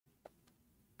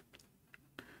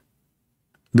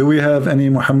Do we have any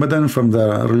Muhammadan from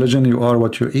the religion you are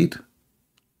what you eat?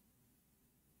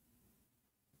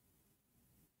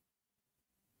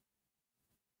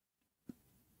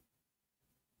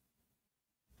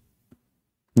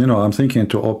 You know, I'm thinking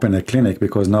to open a clinic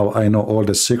because now I know all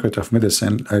the secret of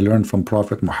medicine I learned from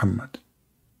Prophet Muhammad.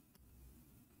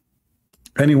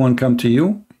 Anyone come to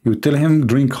you, you tell him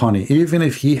drink honey, even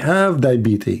if he have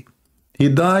diabetes. He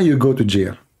die, you go to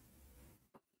jail.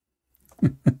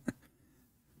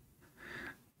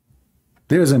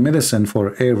 There is a medicine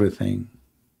for everything.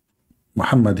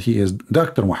 Muhammad, he is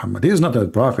Dr. Muhammad. He is not a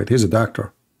prophet, he's a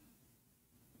doctor.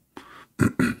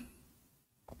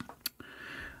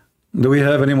 Do we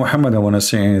have any Muhammad? I want to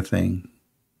say anything.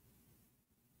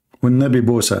 When Nabi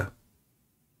Bosa.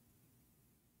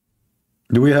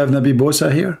 Do we have Nabi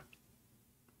Bosa here?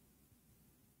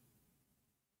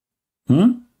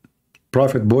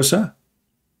 Prophet Bosa?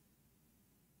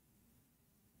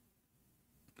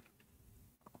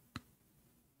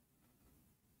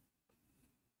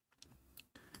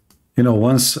 You know,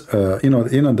 once, you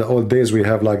know, the old days we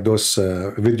have like those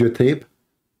videotape.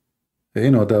 You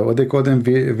know, what they call them,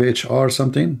 VHR or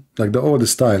something, like the old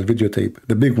style videotape,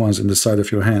 the big ones in the side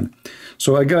of your hand.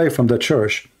 So a guy from the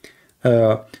church,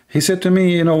 he said to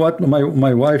me, you know what,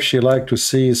 my wife, she liked to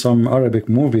see some Arabic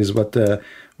movies, but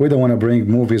we don't want to bring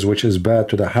movies which is bad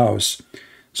to the house.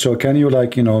 So can you,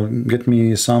 like, you know, get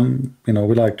me some, you know,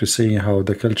 we like to see how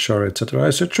the culture, etc. I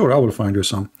said, sure, I will find you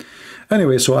some.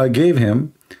 Anyway, so I gave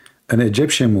him an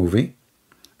Egyptian movie,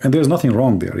 and there's nothing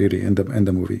wrong there really in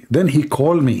the movie. Then he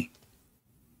called me.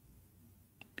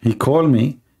 He called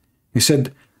me. He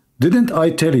said, didn't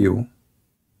I tell you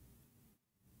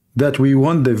that we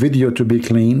want the video to be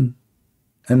clean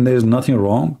and there's nothing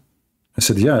wrong? I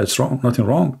said, yeah, it's wrong, nothing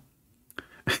wrong.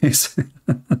 He said,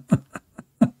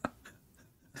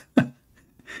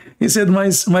 he said,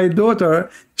 my daughter,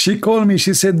 she called me,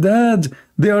 she said, Dad,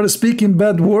 they are speaking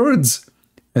bad words.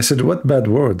 I said, what bad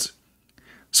words?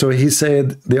 So he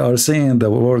said, they are saying the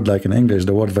word like in English,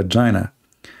 the word vagina.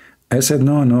 I said,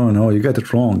 no, no, no, you got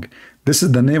it wrong. This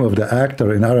is the name of the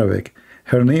actor in Arabic.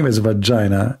 Her name is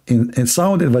Vagina. It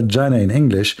sounded vagina in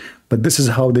English, but this is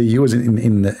how they use it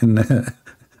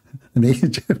in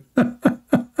Egypt.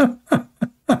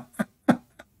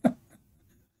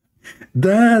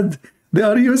 Dad, they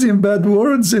are using bad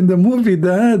words in the movie,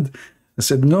 Dad. I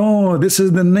said, no, this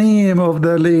is the name of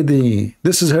the lady.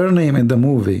 This is her name in the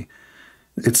movie.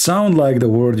 It sounds like the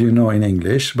word you know in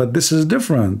English, but this is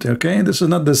different, okay? This is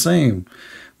not the same.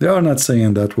 They are not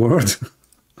saying that word.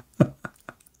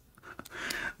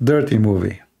 Dirty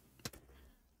movie.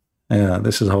 Yeah,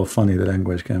 this is how funny the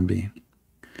language can be.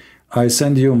 I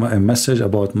send you a message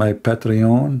about my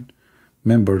Patreon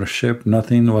membership.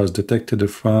 Nothing was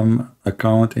detected from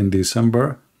account in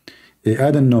December.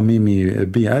 I don't know, Mimi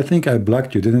B. I think I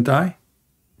blocked you, didn't I?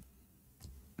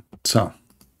 So,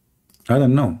 I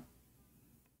don't know.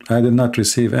 I did not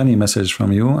receive any message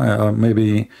from you.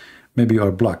 Maybe you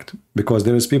are blocked, because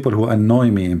there is people who annoy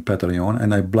me in Patreon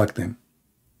and I block them.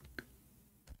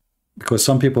 Because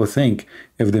some people think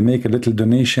if they make a little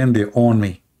donation, they own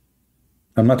me.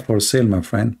 I'm not for sale, my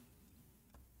friend.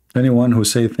 Anyone who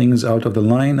say things out of the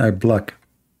line, I block.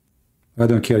 I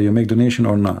don't care you make donation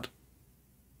or not.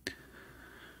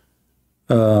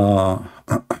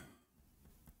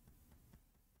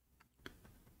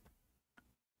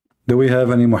 Do we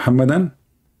have any Muhammadan?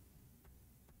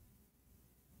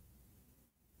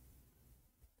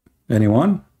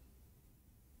 Anyone?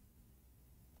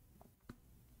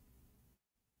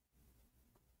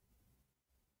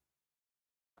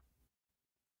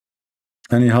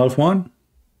 Any half one?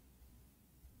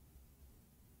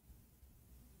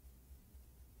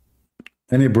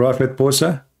 Any Prophet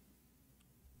Posa?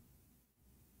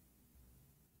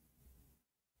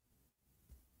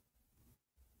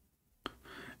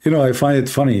 You know, I find it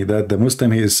funny that the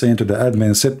Muslim, he is saying to the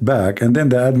admin, sit back, and then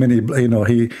the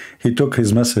admin, he took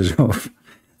his message off.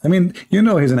 I mean, you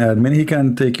know, he's an admin, he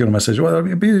can take your message. Well,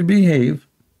 behave.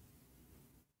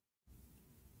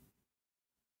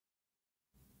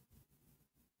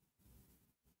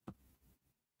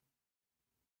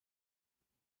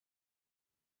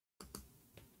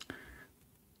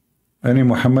 Any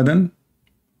Muhammadan?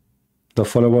 The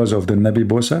followers of the Nabi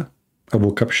Bosa?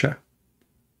 Abu Kabsha?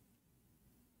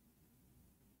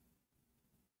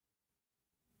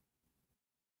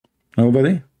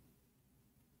 Nobody?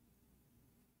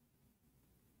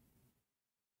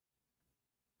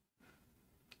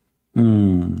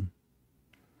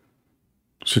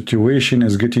 Situation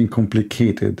is getting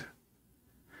complicated.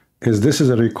 Is this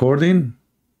a recording?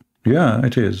 Yeah,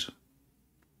 it is.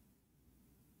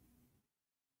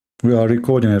 We are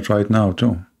recording it right now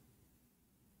too.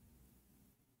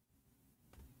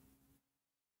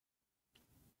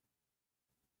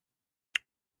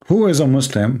 Who is a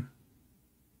Muslim?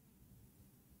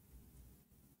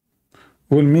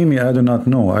 Well, Mimi, I do not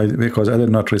know. Because I did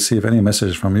not receive any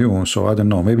message from you, so I don't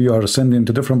know. Maybe you are sending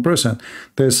to different person.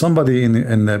 There's somebody in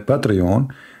the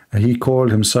Patreon. He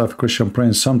called himself Christian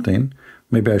Prince something.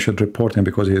 Maybe I should report him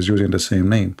because he is using the same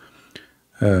name.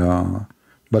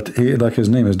 But he, like, his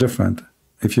name is different.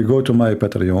 If you go to my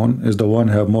Patreon, is the one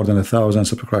have more than 1,000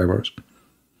 subscribers.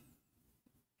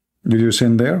 Did you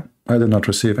send there? I did not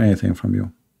receive anything from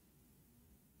you.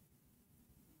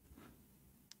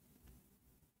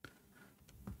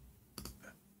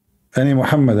 Any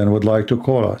Muhammadan would like to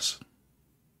call us?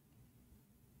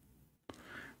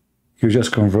 You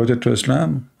just converted to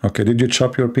Islam? Okay, did you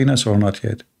chop your penis or not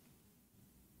yet?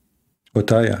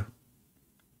 Utaya.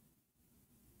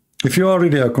 If you are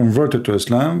really converted to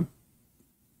Islam,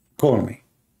 call me.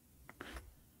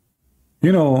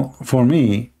 You know, for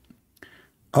me,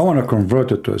 I want to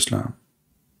convert it to Islam.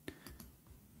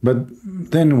 But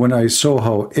then when I saw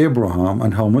how Abraham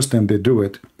and how Muslim they do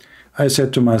it, I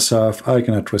said to myself, I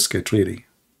cannot risk it really.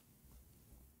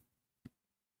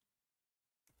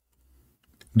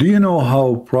 Do you know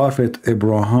how Prophet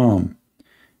Abraham,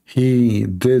 he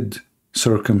did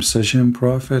circumcision,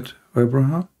 Prophet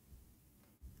Abraham?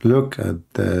 Look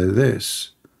at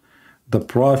this. The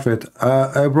Prophet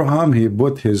Abraham, he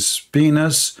put his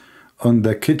penis on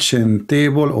the kitchen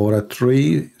table or a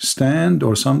tree stand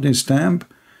or something stamp,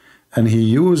 and he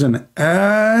used an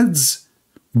adze.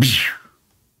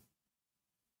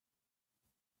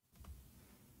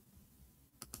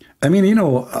 I mean, you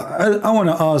know, I want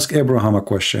to ask Abraham a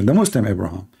question, the Muslim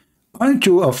Abraham. Aren't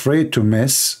you afraid to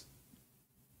miss?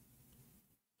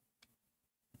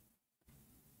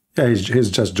 Yeah, he's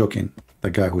just joking,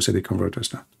 the guy who said he converted to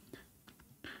Islam.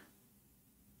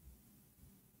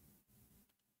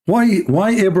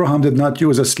 Why Abraham did not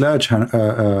use a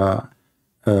sledgehammer?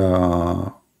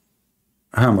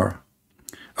 Hammer?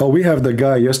 Oh, we have the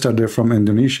guy yesterday from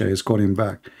Indonesia. He's calling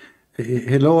back.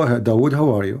 Hello, Dawood, how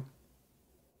are you?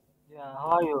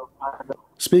 How are you?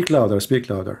 Speak louder, speak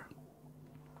louder.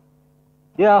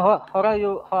 Yeah, how are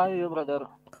you? How are you, brother?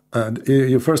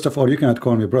 You first of all, you cannot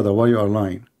call me brother. Why you are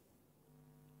lying?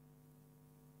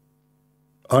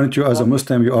 Aren't you as a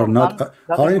Muslim? You are not.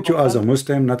 Aren't you as a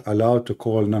Muslim not allowed to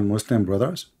call non-Muslim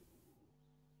brothers?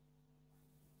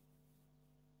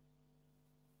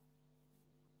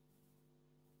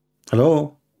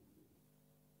 Hello.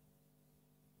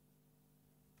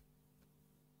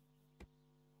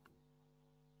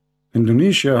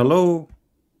 Indonesia, hello.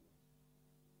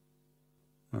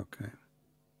 Okay.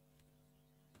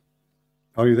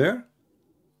 Are you there?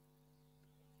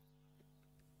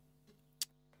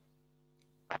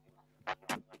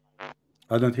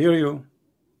 I don't hear you.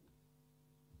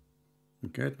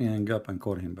 Okay, let me hang up and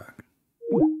call him back.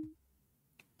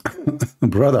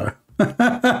 Brother.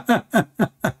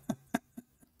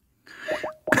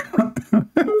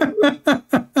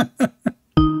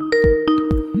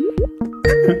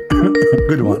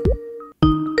 Good one.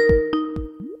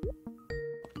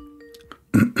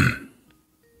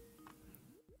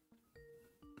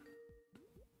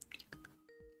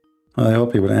 I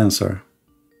hope he will answer.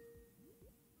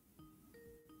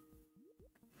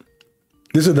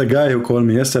 This is the guy who called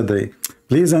me yesterday.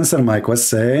 Please answer my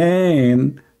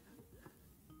question.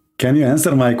 Can you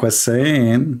answer my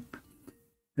question?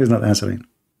 He's not answering.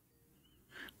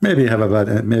 Maybe you have a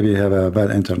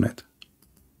bad internet.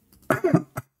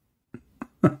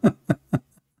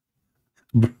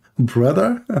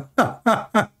 Brother?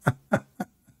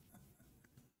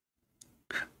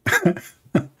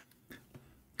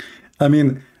 I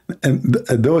mean,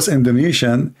 those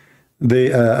Indonesian,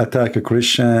 they attack a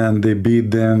Christian, they beat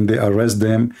them, they arrest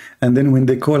them, and then when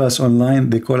they call us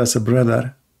online, they call us a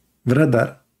brother.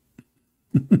 Brother.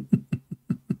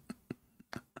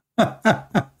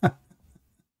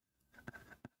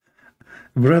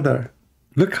 Brother.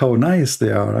 Look how nice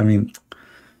they are. I mean,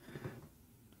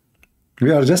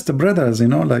 we are just brothers, you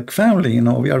know, like family, you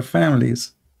know, we are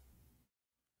families.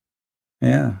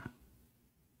 Yeah.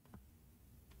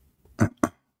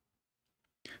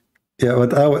 Yeah,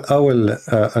 but I will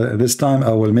this time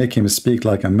I will make him speak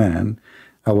like a man.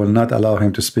 I will not allow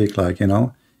him to speak like, you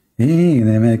know, hey,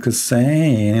 they make us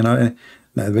say, you know,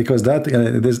 because that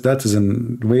that is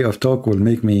a way of talk will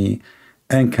make me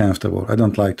uncomfortable. I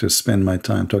don't like to spend my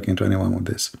time talking to anyone with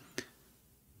this.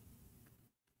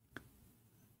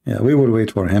 Yeah, we will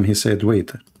wait for him. He said,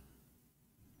 wait.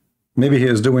 Maybe he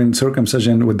is doing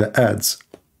circumcision with the ads.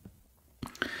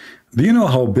 Do you know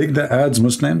how big the ads,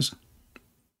 Muslims?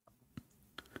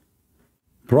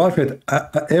 Prophet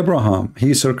Abraham,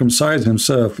 he circumcised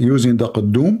himself using the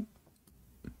Quddum.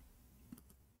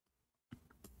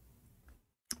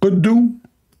 Quddum.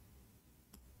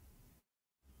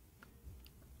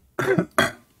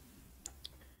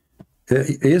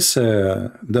 Yes,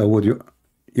 Dawood,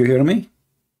 you hear me?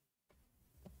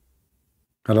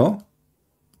 Hello?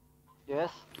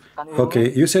 Yes. Can you hear Okay, me?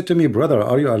 you said to me, brother,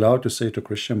 are you allowed to say to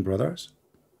Christian brothers?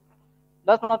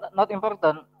 That's not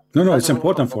important. No, That it's is important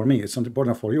important. for me. It's not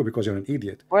important for you because you're an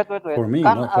idiot. Wait. For me,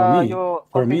 Can no, you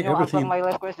for me, continue answer everything. my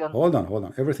last question? Hold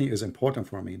on. Everything is important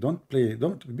for me. Don't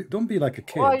be like a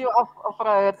Why are kid. you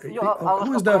afraid? You are always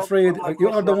Who is that afraid afraid? for my You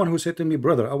are the question. one who said to me,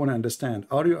 brother, I want to understand.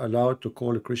 Are you allowed to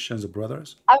call Christians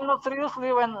brothers? I'm not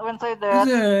seriously when say that.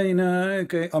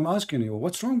 Okay, I'm asking you,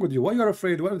 what's wrong with you? Why you're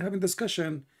afraid? We're having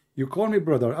discussion. You call me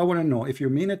brother. I want to know if you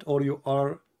mean it or you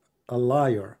are a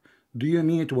liar. Do you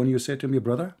mean it when you say to me,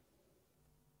 brother?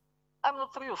 I'm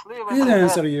not seriously I when didn't say that.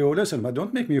 answer you. Listen, but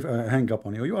don't make me hang up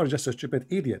on you. You are just a stupid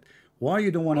idiot. Why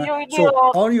you don't want to? You So idiot!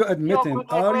 are you You admitting? quit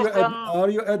my question. Are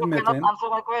you You cannot admitting? answer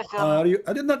my question. Are you?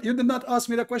 I did not. You did not ask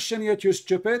me the question yet. You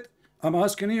stupid. I'm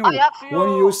asking I you. ask you When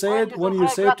question. you I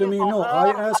said got to this me, no, I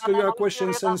answer, asked and you a Holy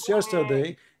question Spirit since answer me.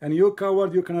 yesterday, and you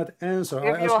coward, you cannot answer.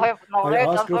 If you have I knowledge,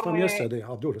 asked you answer from me. yesterday.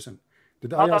 Abdul, listen.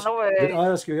 Not on the Did way. I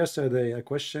ask you yesterday a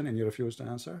question and you refused to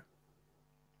answer?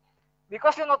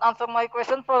 Because you not answer my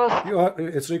question first.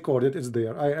 It's recorded, it's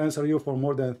there. I answer you for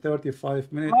more than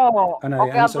 35 minutes No. and I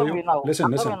Okay, answer answer me you. now. Answer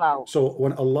me Listen. now. So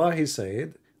when Allah he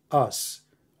said us,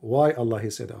 why Allah he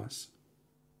said us?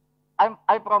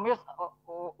 I promise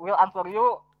will answer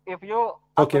you if you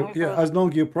answer Okay, me yeah, first. as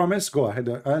long you promise, go ahead,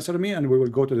 answer me and we will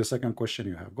go to the second question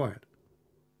you have. Go ahead.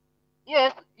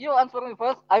 Yes, you answer me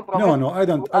first. I promise No, will I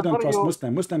don't answer trust you.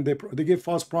 Muslim. They give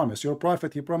false promise. Your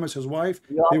prophet, he promised his wife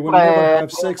You're he will never afraid.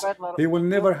 have You're sex. afraid. He will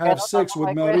You never have cannot sex answer with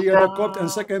my Maria the question. Copt,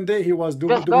 and second day he was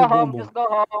Just go doing boom home. boom. Just go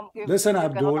home. If Listen, you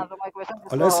cannot Abdul. answer my question,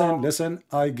 just go home. Listen.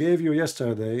 I gave you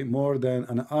yesterday more than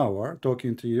an hour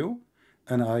talking to you,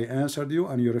 and I answered you,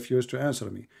 and you refused to answer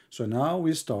me. So now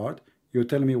we start. You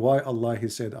tell me why Allah he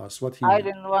said us, what he I meant.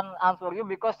 didn't want to answer you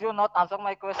because you not answer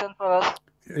my question first.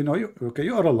 You know, you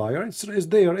are a liar. It's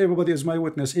there. Everybody is my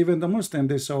witness. Even the Muslim,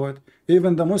 they saw it.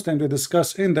 Even the Muslim, they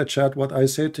discuss in the chat what I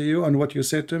said to you and what you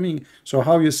said to me. So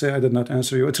how you say I did not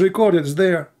answer you? It's recorded. It's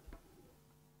there.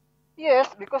 Yes,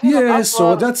 because you not Yes,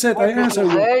 so answer. that's it. I Why did you answer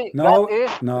you. say God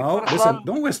is three Listen, person?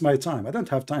 don't waste my time. I don't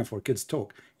have time for kids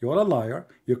talk. You're a liar.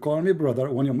 You call me brother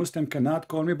when a Muslim cannot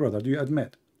call me brother. Do you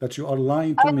admit that you are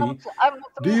lying to me? I'm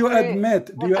not Do you seriously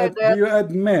admit? when say Do that. you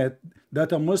admit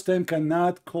that a Muslim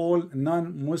cannot call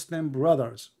non-Muslim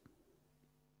brothers?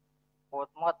 What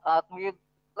not admit?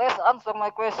 Let's answer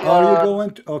my Are you question.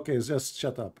 going to? Okay, just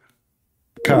shut up.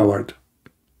 Coward.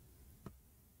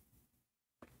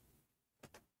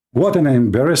 What an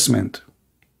embarrassment.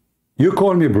 You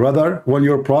call me brother when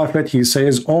your prophet, he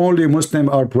says only Muslims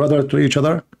are brother to each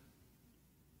other?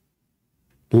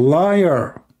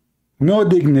 Liar. No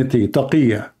dignity.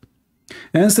 Taqiyya.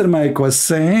 Answer my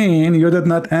question. You did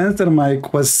not answer my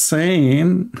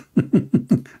question.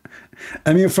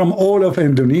 I mean, from all of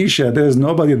Indonesia, there is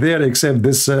nobody there except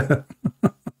this. I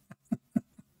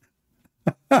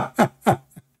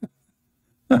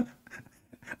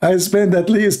spent at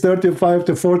least 35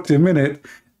 to 40 minutes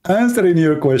answering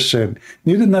your question.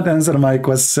 You did not answer my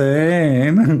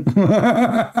question.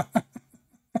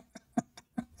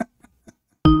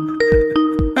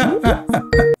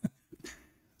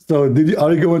 So,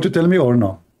 are you going to tell me or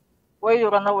no? Why you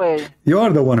run away? You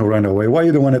are the one who ran away. Why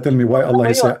you don't want to tell me why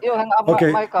Allah said? You hang up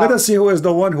Okay, my let car. us see who is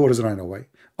the one who has run away.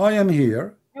 I am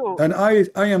here, You. and I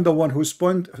am the one who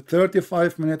spent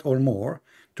 35 minutes or more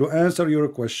to answer your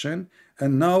question.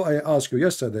 And now I ask you,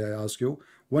 yesterday I asked you,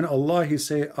 when Allah he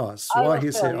say us, I why will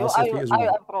he say tell you. us if he is I one?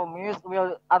 promise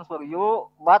will answer you,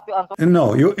 but you answer.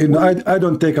 No, I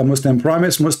don't take a Muslim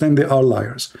promise. Muslim, they are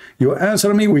liars. You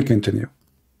answer me, we continue.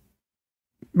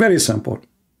 Very simple.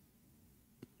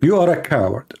 You are a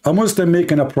coward. A Muslim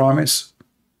making a promise.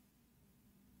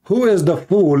 Who is the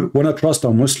fool when I trust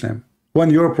a Muslim? When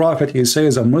your prophet, he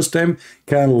says a Muslim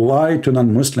can lie to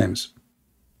non-Muslims.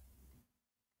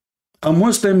 A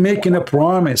Muslim making a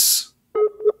promise.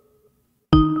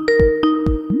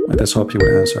 Let's hope you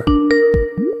will answer.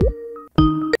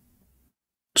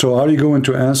 So are you going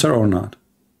to answer or not?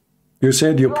 You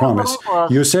said your promise.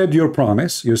 You said your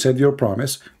promise. You said your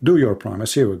promise. Do your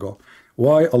promise. Here we go.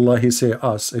 Why Allah he say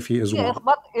us if he is one? Yes,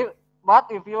 But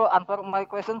if you answer my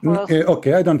question first,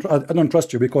 Okay, I don't trust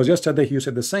you, because yesterday you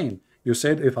said the same. You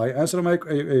said if I answer my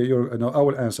I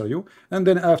will answer you, and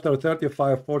then after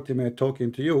 35-40 minutes talking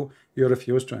to you, you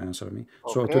refuse to answer me.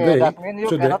 So okay, that means you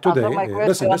cannot answer my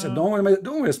listen, question.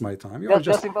 don't waste my time. You are Just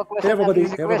just simple question and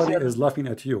easy everybody is question. laughing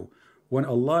at you. When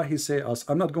Allah He say us,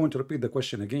 I'm not going to repeat the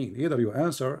question again. Either you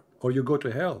answer or you go to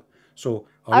hell. So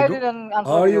I didn't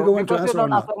answer are you you going to because you answer or don't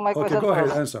not? answer my Okay, question go ahead,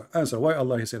 first. answer. Why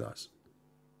Allah He said us?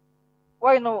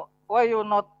 Why no? Why you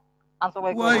not answer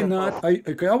my Why question first? not?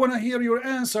 Okay, I want to hear your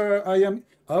answer.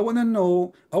 I want to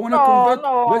know. I want to No, convert.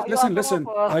 no, you Listen, answer me listen.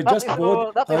 first. That is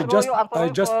rule. That is rule. You answer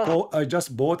me first. I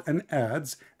just bought an ads,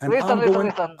 and Listen.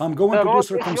 I'm going The to do rule is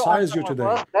you circumcise answer you me today.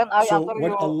 first, then I So answer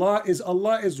when you. Allah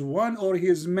is one or He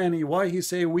is many, why He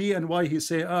say we and why He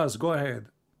say us? Go ahead.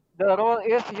 The rule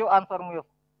is you answer me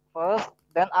first,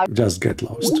 then I. Just get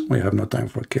lost. We have no time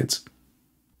for kids.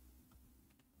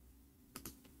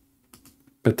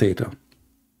 Potato.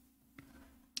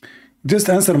 Just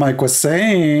answer my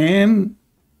question.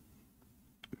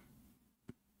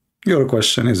 Your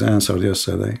question is answered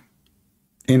yesterday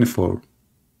in full.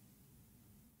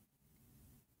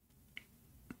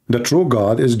 The true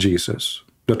God is Jesus.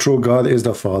 The true God is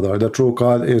the Father. The true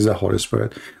God is the Holy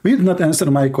Spirit. We did not answer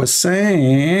my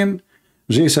question.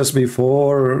 Jesus,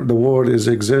 before the world is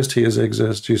exist, He is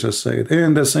exist. Jesus said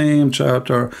in the same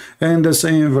chapter, in the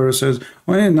same verses.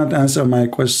 We did not answer my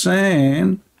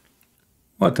question.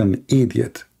 What an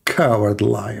idiot, coward,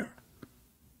 liar.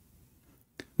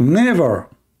 Never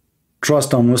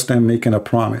trust a Muslim making a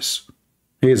promise.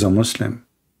 He is a Muslim.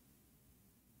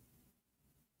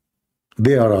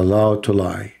 They are allowed to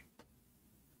lie.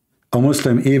 A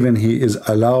Muslim, even he is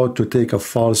allowed to take a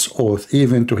false oath,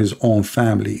 even to his own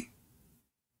family.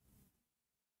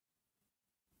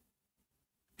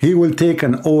 He will take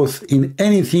an oath in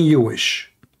anything you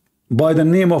wish, by the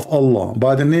name of Allah,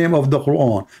 by the name of the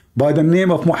Quran, by the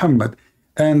name of Muhammad.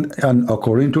 And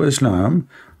according to Islam,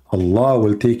 Allah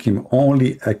will take him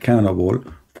only accountable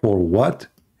for what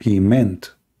he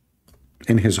meant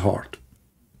in his heart.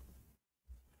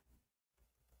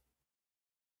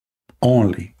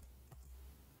 Only.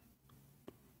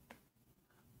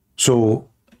 So,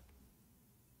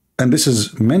 and this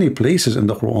is many places in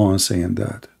the Quran saying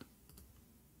that.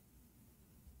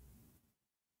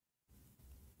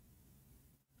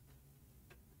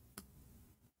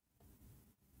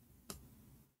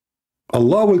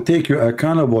 Allah will take you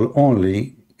accountable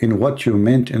only in what you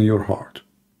meant in your heart.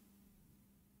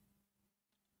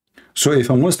 So if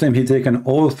a Muslim, he take an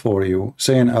oath for you,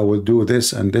 saying, I will do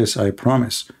this and this, I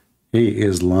promise, he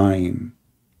is lying.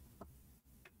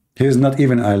 He is not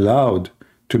even allowed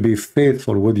to be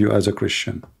faithful with you as a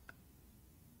Christian.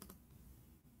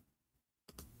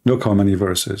 Look how many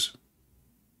verses.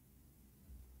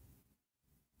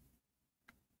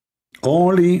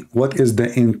 Only what is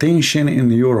the intention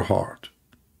in your heart.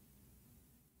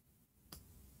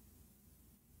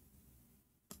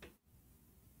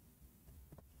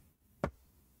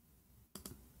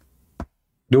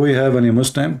 Do we have any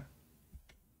Muslim?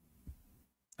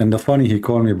 And the funny, he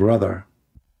called me brother.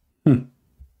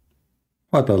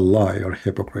 What a liar,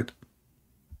 hypocrite.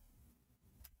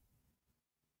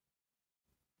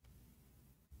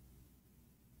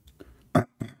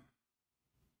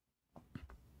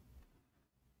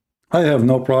 I have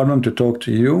no problem to talk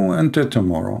to you until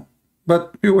tomorrow.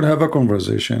 But we would have a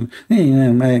conversation.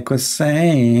 My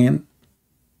saying.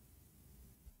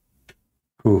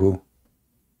 Who?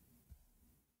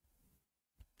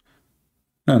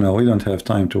 No, we don't have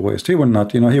time to waste. He will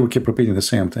not, he will keep repeating the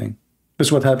same thing. This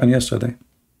is what happened yesterday.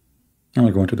 I'm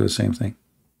going to do the same thing.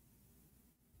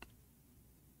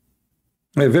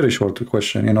 A very short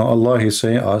question. Allah, He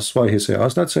say us. Why He say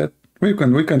us? That's it. We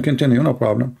can continue. No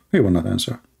problem. He will not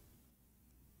answer.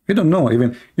 We don't know.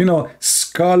 Even,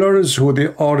 scholars who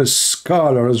they are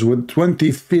scholars with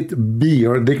 20 feet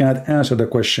beard, they cannot answer the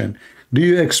question. Do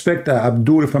you expect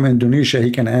Abdul from Indonesia,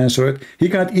 he can answer it? He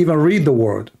can't even read the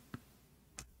word.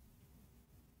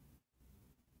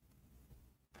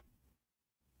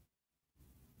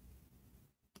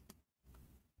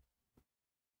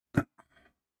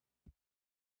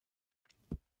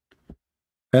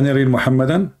 Can you read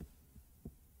Muhammadan?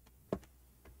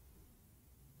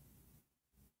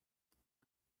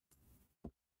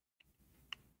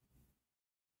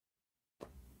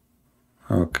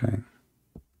 Okay.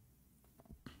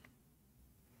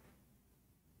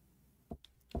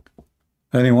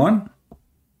 Anyone?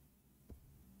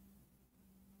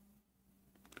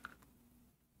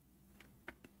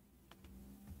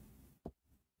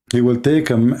 He will take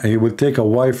a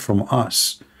wife from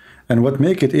us. And what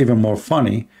make it even more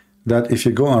funny, that if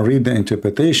you go and read the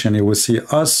interpretation, you will see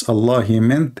us, Allah, he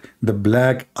meant the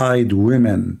black-eyed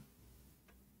women.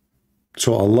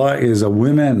 So Allah is a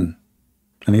woman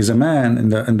and he's a man in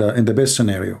the best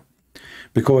scenario.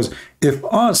 Because if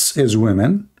us is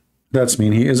women, that's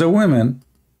mean he is a woman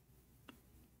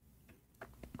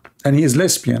and he is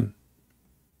lesbian.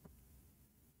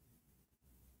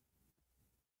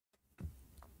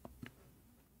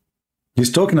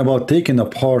 He's talking about taking a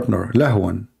partner,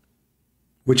 lahwan,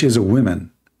 which is a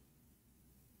woman.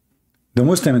 The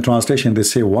Muslim translation, they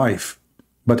say wife,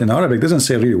 but in Arabic it doesn't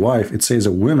say really wife, it says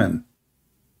a woman.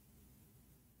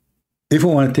 If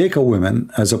we want to take a woman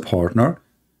as a partner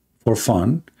for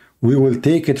fun, we will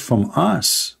take it from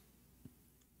us.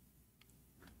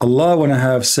 Allah want to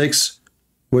have sex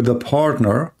with a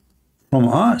partner from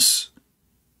us,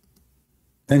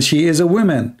 and she is a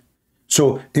woman.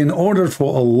 So in order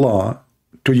for Allah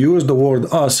to use the word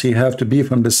us, he have to be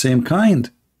from the same kind.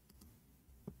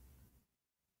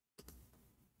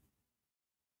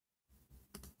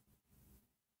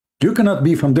 You cannot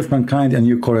be from different kind and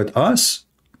you call it us.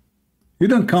 You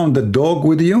don't count the dog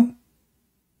with you.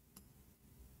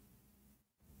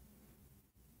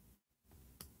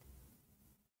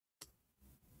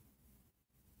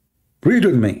 Read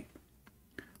with me.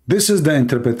 This is the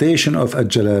interpretation of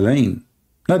Al-Jalalain,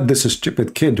 not this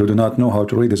stupid kid who do not know how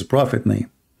to read his prophet name.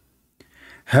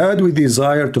 Had we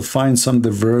desire to find some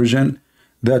diversion,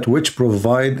 that which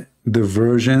provide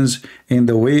diversions in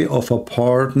the way of a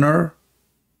partner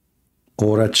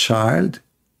or a child,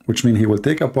 which means he will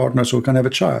take a partner so he can have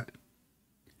a child,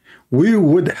 we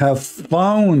would have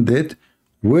found it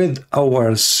with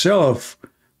ourselves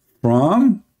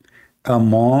from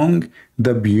among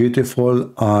the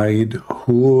beautiful-eyed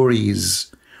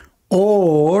houris,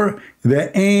 or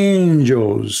the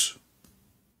angels.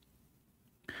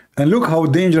 And look how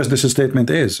dangerous this statement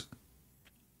is.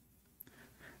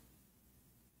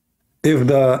 If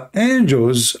the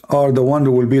angels are the one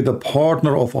who will be the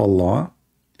partner of Allah,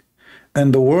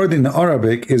 and the word in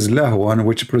Arabic is lahwan,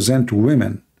 which present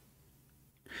women,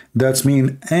 that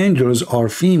means angels are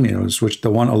females, which the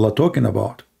one Allah talking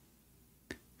about.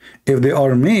 If they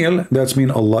are male, that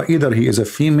means Allah, either he is a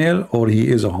female or he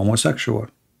is a homosexual.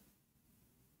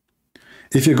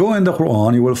 If you go in the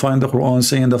Quran, you will find the Quran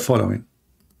saying the following.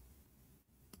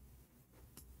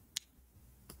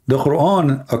 The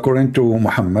Quran, according to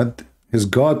Muhammad, his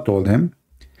God told him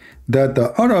that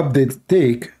the Arab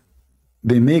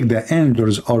they make the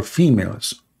angels are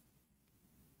females.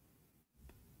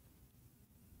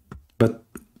 But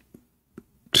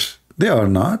they are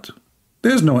not.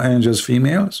 There's no angels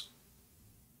females.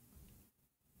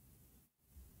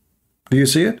 Do you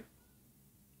see it?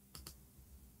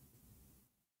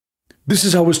 This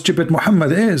is how stupid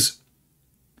Muhammad is.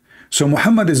 So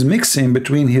Muhammad is mixing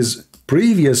between his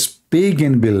previous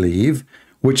pagan belief,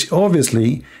 which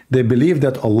obviously they believe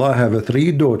that Allah have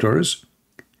 3 daughters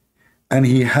and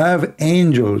he have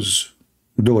angels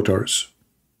daughters.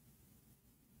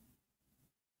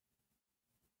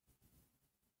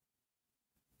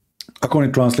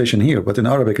 According to translation here, but in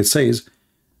Arabic it says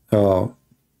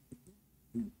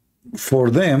for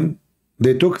them,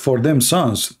 they took for them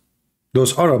sons.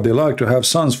 Those Arab, they like to have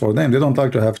sons for them. They don't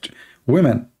like to have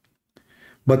women.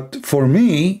 But for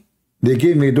me, they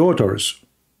gave me daughters.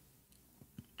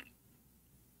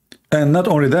 And not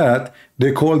only that,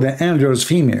 they call the angels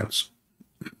females.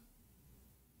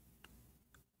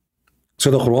 So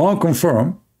the Quran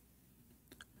confirms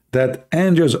that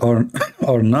angels are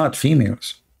not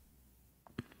females.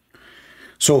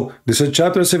 So this is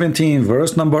chapter 17,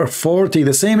 verse number 40,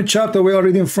 the same chapter we are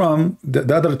reading from, the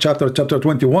other chapter, chapter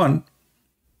 21,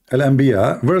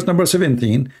 Al-Anbiya, verse number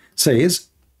 17, says,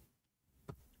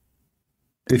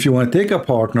 if you want to take a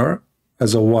partner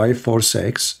as a wife for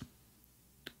sex,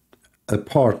 a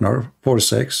partner for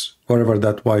sex, whatever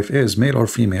that wife is, male or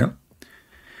female,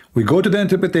 we go to the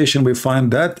interpretation, we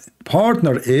find that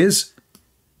partner is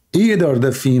either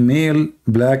the female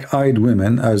black-eyed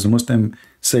women, as Muslims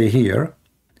say here,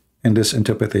 in this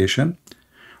interpretation,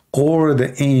 or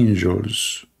the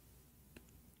angels.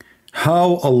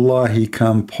 How Allah he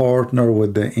can partner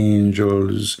with the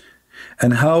angels,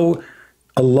 and how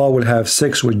Allah will have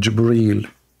sex with Jibreel.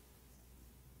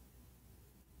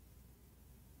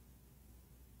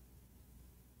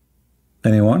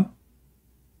 Anyone?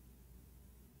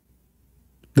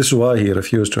 This is why he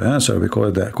refused to answer,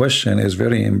 because the question is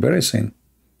very embarrassing.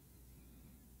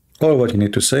 All what you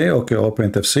need to say, okay,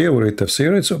 open tafsir, we read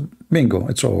tafsir, it's bingo,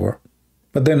 it's over.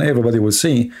 But then everybody will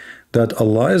see that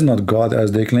Allah is not God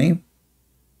as they claim.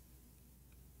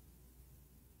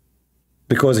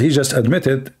 Because he just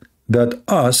admitted that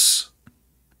us,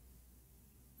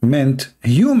 meant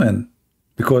human,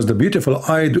 because the beautiful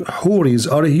eyed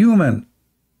houris are human.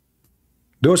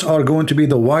 Those are going to be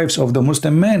the wives of the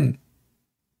Muslim men.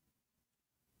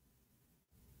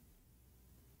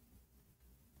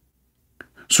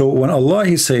 So when Allah,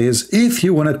 He says, if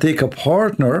you want to take a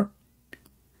partner,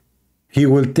 He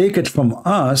will take it from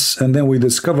us, and then we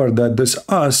discover that this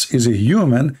us is a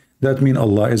human, that means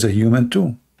Allah is a human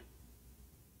too.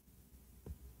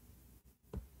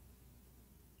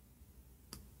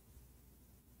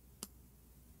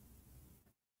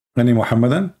 Any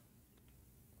Muhammadan?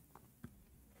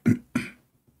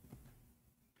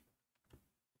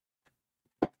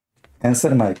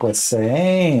 Answer my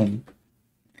question.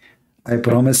 I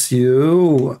promise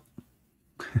you.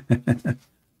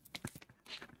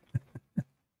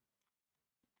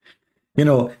 You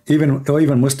know, even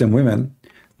Muslim women,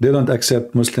 they don't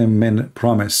accept Muslim men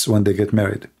promise when they get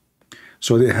married.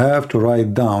 So they have to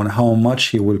write down how much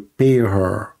he will pay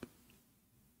her.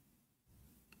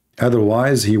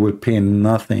 Otherwise, he will pay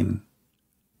nothing.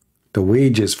 The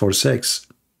wages for sex.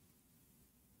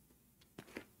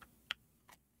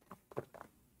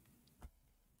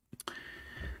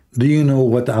 Do you know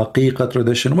what aqiqah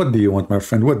tradition? What do you want, my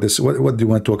friend? What do you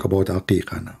want to talk about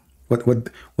aqiqah now?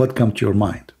 What comes to your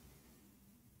mind?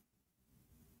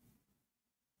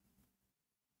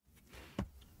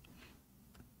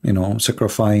 You know,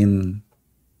 sacrificing.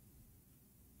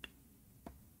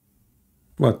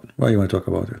 What? Why you want to talk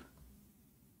about it?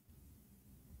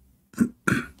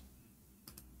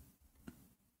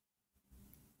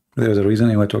 There's a reason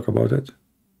you want to talk about it.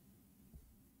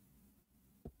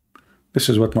 This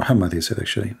is what Muhammad, he said,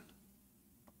 actually.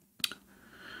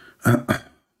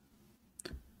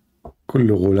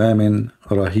 كل غلام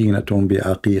رهينة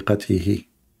بعقيقته.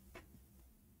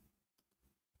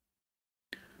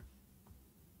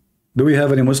 Do we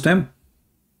have any Muslim?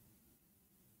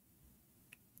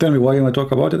 Tell me why you want to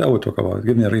talk about it. I will talk about it.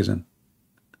 Give me a reason.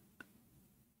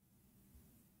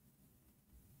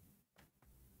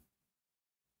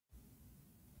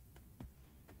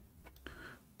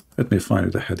 Let me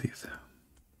find the hadith.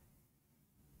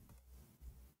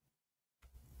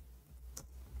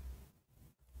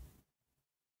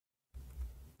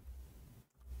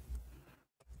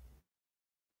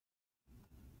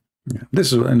 Yeah.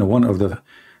 This is one of the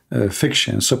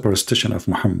fiction, superstition of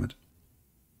Muhammad.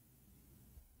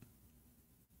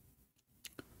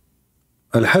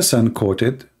 Al-Hassan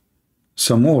quoted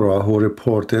Samura, who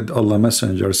reported Allah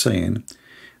Messenger saying,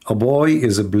 a boy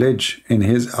is a pledge in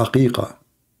his aqiqah.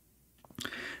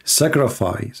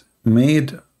 Sacrifice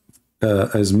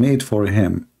is made for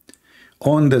him.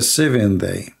 On the 7th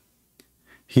day,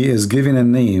 he is given a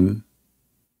name,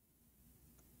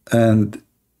 and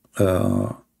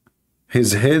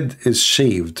his head is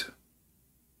shaved.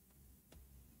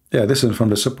 Yeah, this is from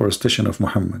the superstition of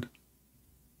Muhammad.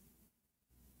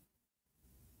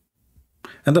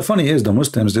 And the funny is, the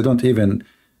Muslims, they don't even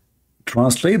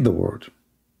translate the word,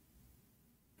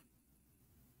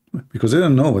 because they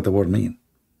don't know what the word means.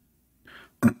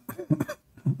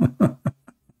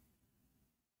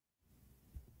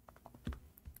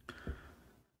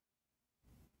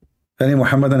 Any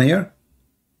Muhammadan here?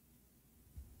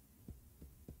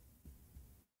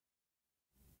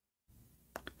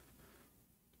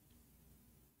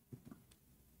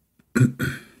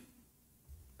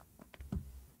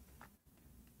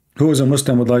 Who is a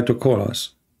Muslim would like to call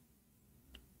us?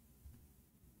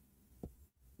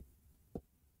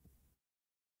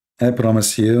 I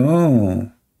promise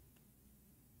you,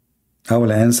 I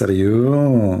will answer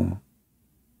you.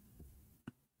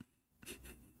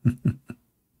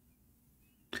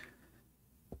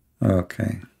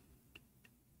 Okay.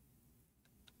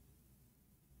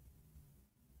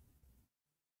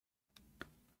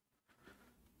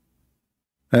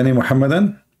 Any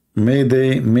Muhammadan?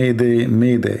 Mayday, Mayday,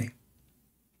 Mayday.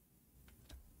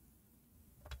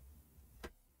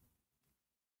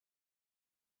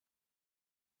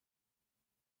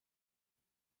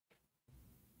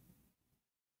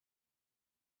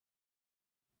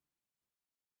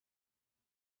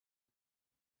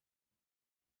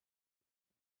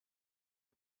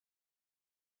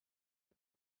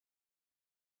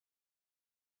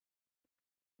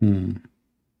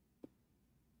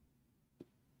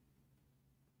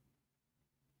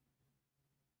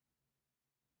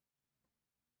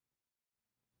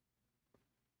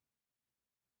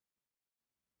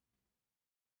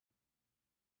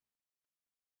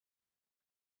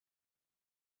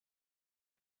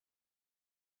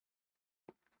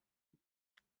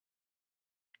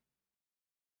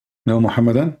 No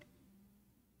Muhammadan?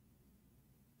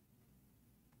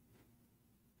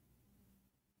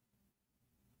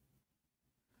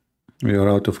 We are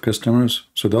out of customers.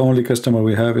 So the only customer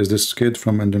we have is this kid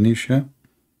from Indonesia.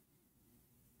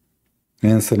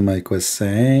 Answer my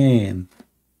question.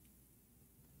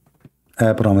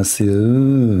 I promise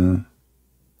you.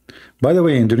 By the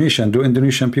way, Indonesian, do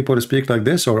Indonesian people speak like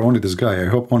this or only this guy? I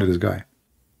hope only this guy.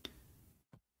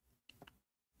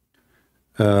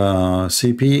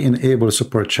 CP, enable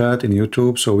super chat in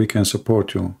YouTube so we can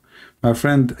support you. My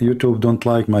friend, YouTube don't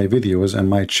like my videos and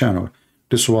my channel.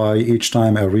 This is why each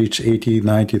time I reach 80,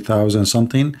 90,000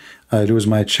 something, I lose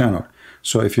my channel.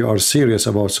 So if you are serious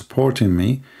about supporting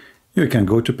me, you can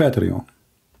go to Patreon.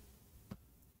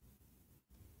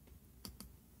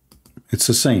 It's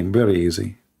the same, very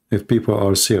easy, if people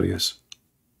are serious.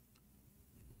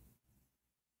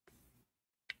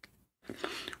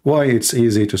 Why it's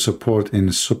easy to support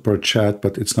in Super Chat,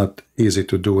 but it's not easy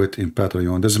to do it in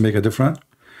Patreon? Does it make a difference?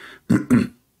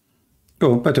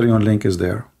 Oh, Patreon link is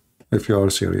there, if you are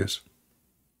serious.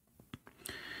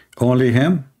 Only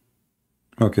him?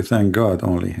 Okay, thank God,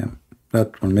 only him.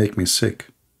 That will make me sick.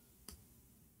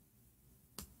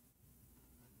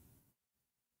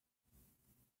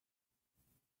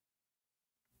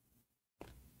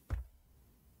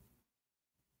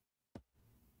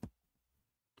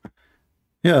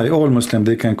 Yeah, all Muslim,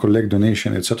 they can collect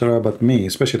donation, etc. But me,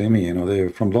 especially me, you know, they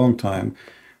from long time,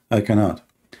 I cannot.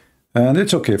 And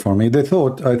it's okay for me. They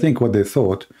thought, I think what they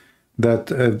thought, that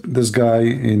this guy,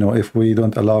 you know, if we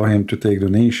don't allow him to take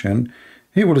donation,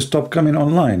 he will stop coming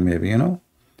online, maybe, you know.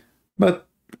 But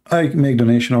I make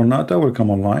donation or not, I will come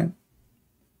online.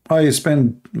 I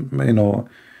spend, you know,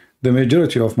 the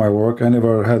majority of my work, I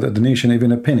never had a donation,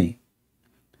 even a penny.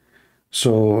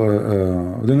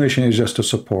 So donation is just to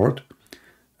support.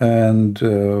 And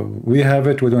we have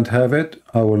it, we don't have it.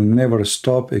 I will never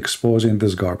stop exposing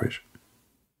this garbage.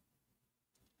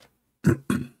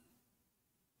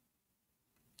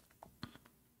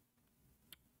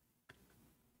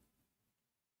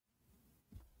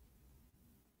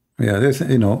 Yeah,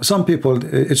 you know, some people,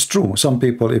 it's true. Some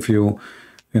people, if you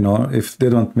know, if they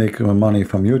don't make money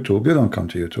from YouTube, they don't come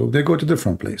to YouTube. They go to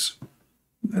different place.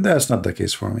 That's not the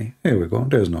case for me. Here we go.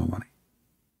 There's no money.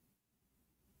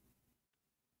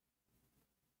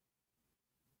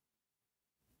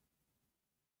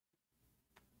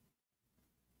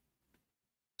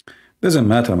 Doesn't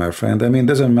matter, my friend. I mean,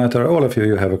 doesn't matter. All of you,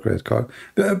 you have a credit card.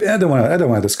 I don't want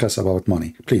to discuss about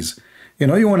money, please. You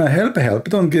know, you want to help.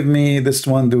 Don't give me this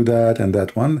one, do that, and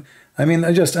that one. I mean,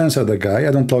 I just answer the guy.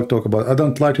 I don't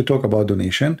like to talk about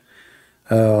donation.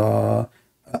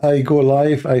 I go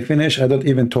live, I finish, I don't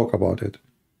even talk about it.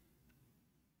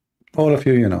 All of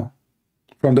you, you know.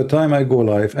 From the time I go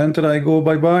live until I go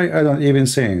bye-bye, I don't even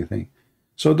say anything.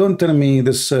 So don't tell me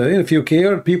this. If you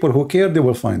care, people who care, they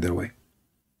will find their way.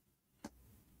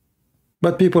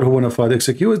 But people who want to find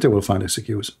excuse, they will find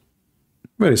excuse.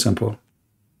 Very simple.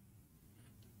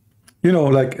 You know,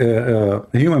 like a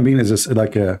human being is just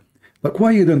like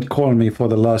why you didn't call me for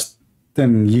the last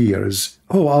 10 years?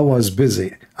 Oh, I was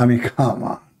busy. I mean, come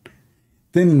on.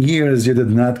 10 years you did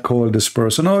not call this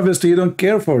person. Obviously, you don't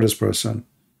care for this person.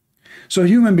 So a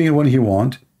human being, when he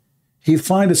want, he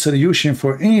find a solution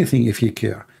for anything if he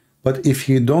care. But if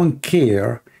he don't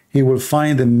care, he will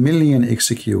find a million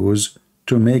excuse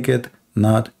to make it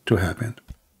not to happen.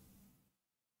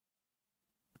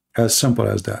 As simple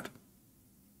as that.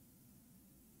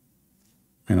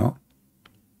 You know?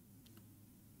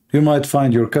 You might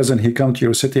find your cousin, he come to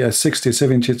your city at 60,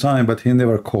 70 times, but he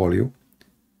never call you.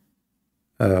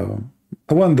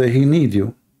 One day he need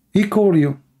you. He call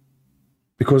you.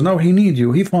 Because now he need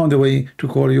you. He found a way to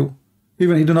call you.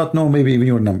 Even he do not know maybe even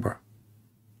your number.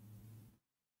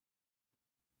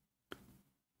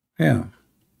 Yeah.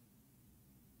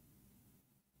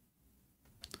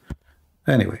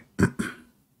 Anyway.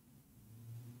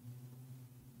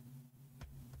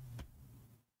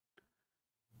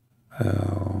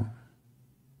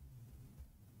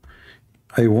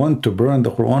 I want to burn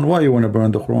the Quran. Why you want to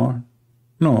burn the Quran?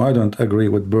 No, I don't agree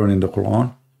with burning the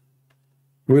Quran.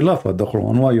 We laugh at the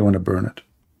Quran. Why you want to burn it?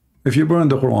 If you burn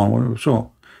the Quran,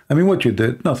 so, I mean, what you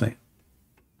did, nothing.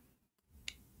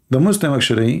 The Muslim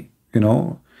actually, you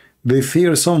know, they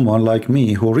fear someone like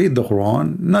me who read the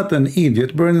Quran, not an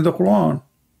idiot burning the Quran.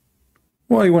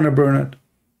 Why you want to burn it?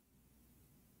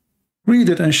 Read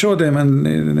it and show them, and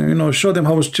you know, show them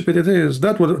how stupid it is.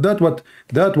 That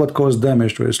what caused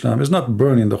damage to Islam. It's not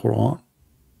burning the Quran,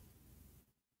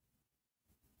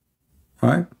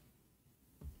 right?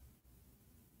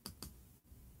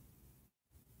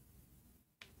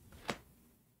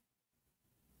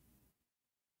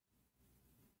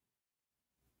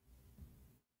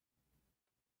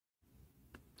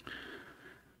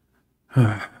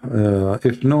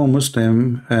 If no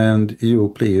Muslim and you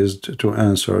pleased to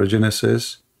answer.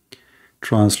 Genesis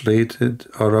translated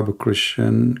Arab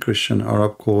Christian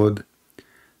Arab called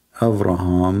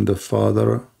Abraham the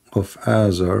father of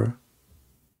Azar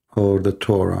or the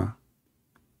Torah.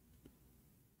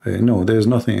 No, there's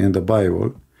nothing in the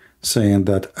Bible saying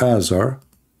that Azar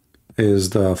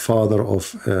is the father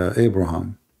of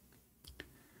Abraham.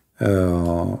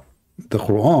 The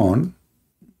Quran,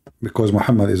 because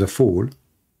Muhammad is a fool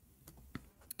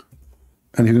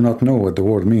and he do not know what the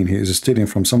word mean, he is stealing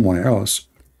from someone else.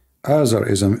 Azar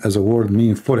is as a word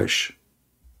mean foolish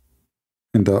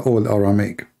in the old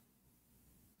Aramaic,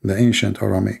 the ancient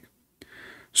Aramaic.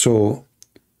 So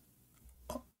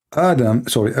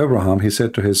Abraham, he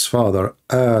said to his father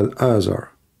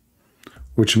Azar,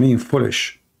 which means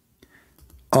foolish,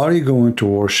 are you going to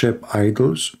worship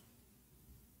idols?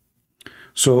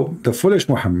 So the foolish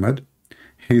Muhammad,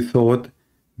 he thought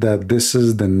that this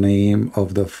is the name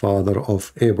of the father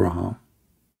of Abraham.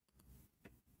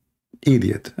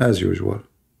 Idiot, as usual,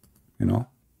 you know.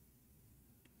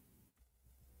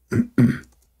 And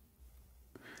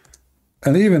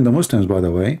even the Muslims, by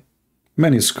the way,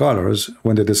 many scholars,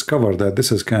 when they discover that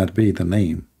this can't be the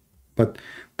name, but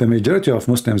the majority of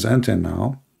Muslims until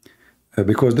now,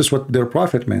 because this is what their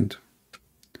prophet meant.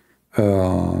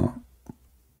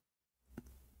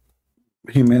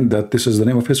 He meant that this is the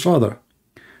name of his father.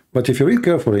 But if you read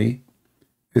carefully,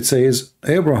 it says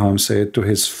Abraham said to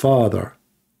his father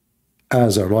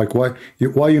Azar. Like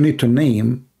why you need to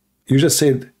name? You just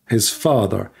said his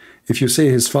father. If you say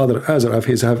his father Azar,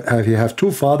 have he have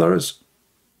two fathers?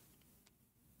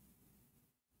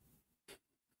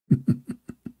 You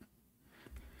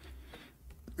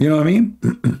know what I mean?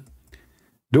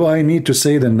 Do I need to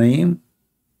say the name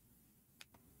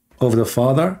of the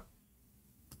father?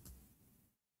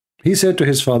 He said to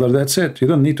his father, that's it. You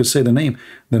don't need to say the name.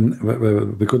 Then,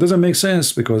 because it doesn't make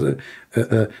sense, because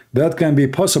that can be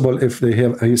possible if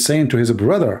he's saying to his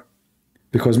brother,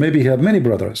 because maybe he had many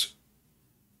brothers.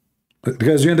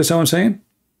 Guys, you understand what I'm saying?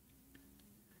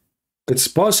 It's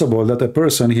possible that a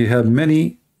person, he had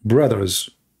many brothers,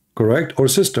 correct, or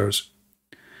sisters.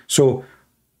 So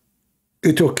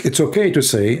it's okay to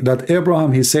say that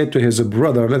Abraham, he said to his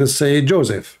brother, let us say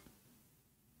Joseph.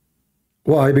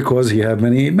 Why? Because he had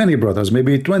many brothers,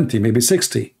 maybe 20, maybe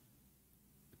 60.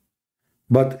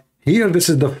 But here, this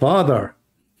is the father.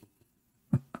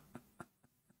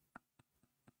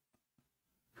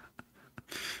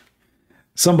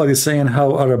 Somebody saying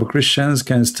how Arab Christians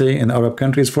can stay in Arab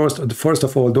countries. First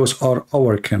of all, those are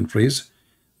our countries.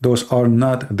 Those are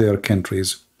not their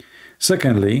countries.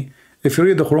 Secondly, if you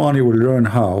read the Quran, you will learn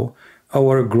how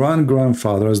our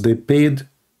grandfathers, they paid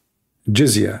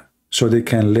jizya so they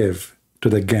can live to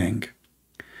the gang.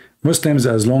 Muslims,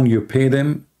 as long you pay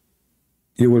them,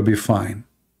 you will be fine.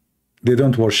 They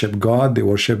don't worship God, they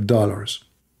worship dollars.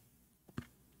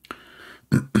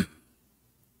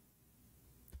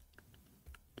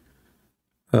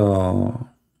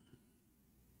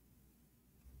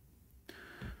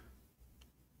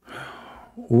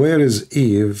 Where is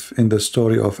Eve in the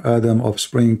story of Adam,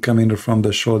 offspring coming from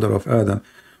the shoulder of Adam?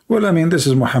 Well, I mean, this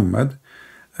is Muhammad.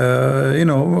 You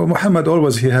know, Muhammad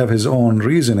always he have his own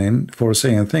reasoning for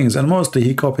saying things, and mostly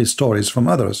he copies stories from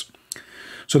others.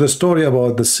 So the story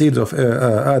about the seeds of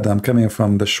Adam coming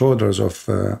from the shoulders of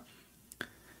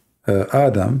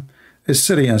Adam is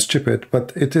silly and stupid,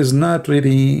 but it is not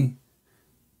really,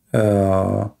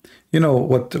 you know,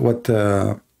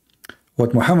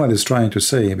 what Muhammad is trying to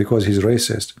say, because he's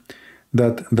racist,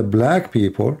 that the black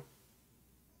people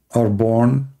are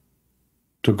born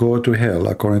to go to hell,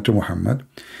 according to Muhammad,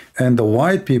 and the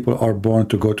white people are born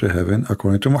to go to heaven,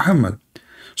 according to Muhammad.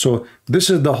 So this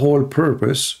is the whole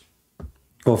purpose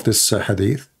of this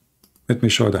hadith. Let me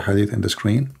show the hadith in the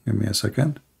screen. Give me a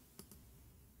second.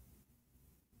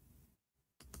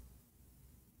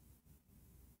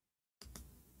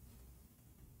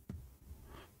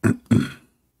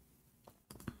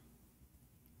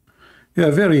 Yeah,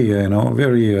 very, you know,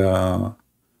 very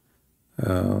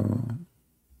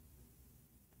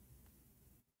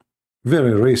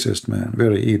very racist, man,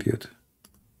 very idiot.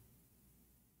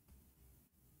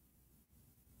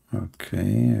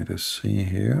 Okay, let's see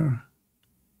here.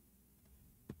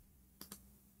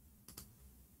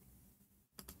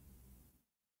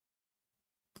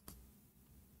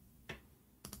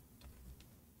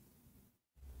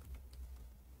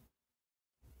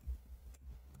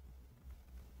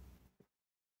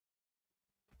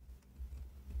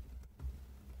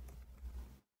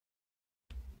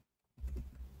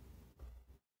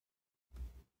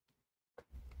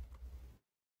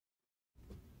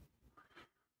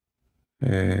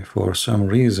 For some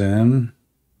reason,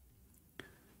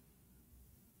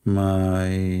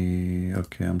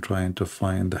 okay, I'm trying to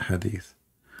find the hadith.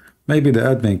 Maybe the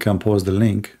admin can post the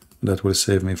link. That will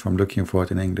save me from looking for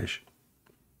it in English.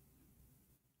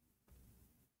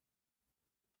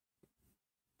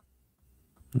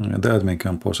 The admin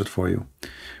can post it for you.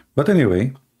 But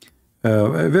anyway,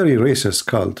 a very racist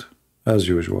cult, as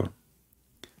usual.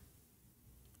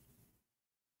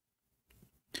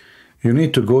 You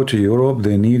need to go to Europe.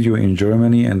 They need you in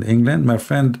Germany and England. My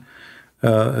friend,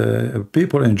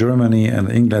 people in Germany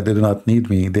and England, they do not need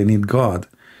me. They need God.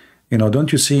 You know,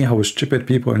 don't you see how stupid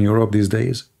people in Europe these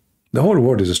days? The whole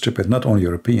world is stupid, not only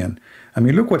European. I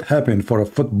mean, look what happened for a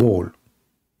football.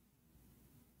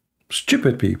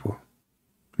 Stupid people.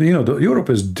 You know, Europe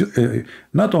is,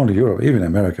 not only Europe, even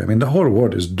America. I mean, the whole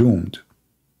world is doomed.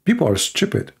 People are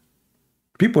stupid.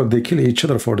 People, they kill each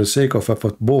other for the sake of a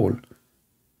football.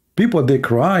 People, they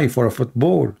cry for a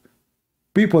football.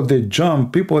 People, they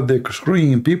jump. People, they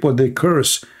scream. People, they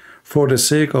curse for the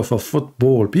sake of a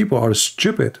football. People are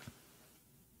stupid.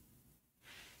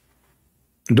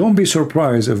 Don't be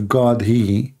surprised if God,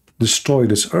 he destroyed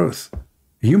this earth.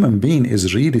 A human being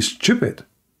is really stupid.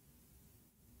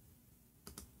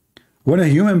 When a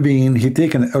human being, he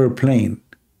take an airplane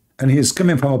and he is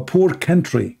coming from a poor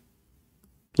country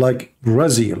like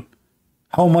Brazil,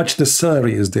 how much the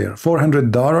salary is there?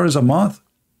 $400 a month?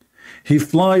 He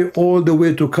fly all the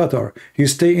way to Qatar. He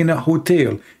stay in a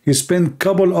hotel. He spend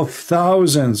couple of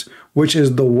thousands, which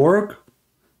is the work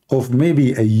of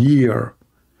maybe a year.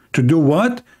 To do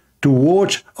what? To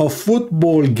watch a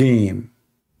football game.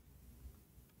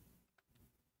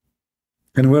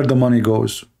 And where the money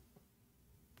goes?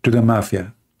 To the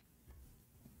mafia.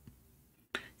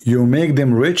 You make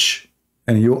them rich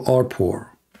and you are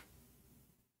poor.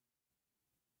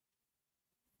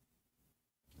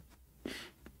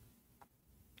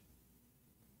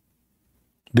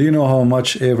 Do you know how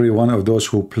much every one of those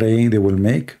who play they will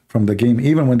make from the game,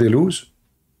 even when they lose?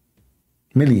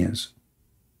 Millions.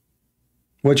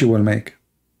 What you will make?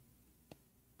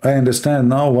 I understand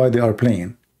now why they are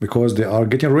playing, because they are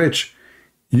getting rich.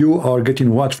 You are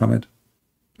getting what from it?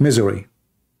 Misery.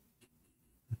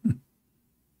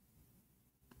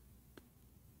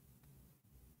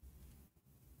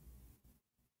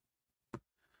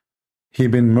 He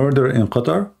been murdered in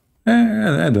Qatar?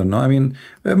 I don't know. I mean,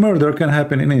 murder can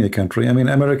happen in any country. I mean,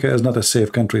 America is not a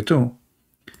safe country too.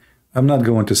 I'm not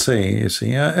going to say, you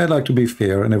see, I like to be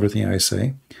fair in everything I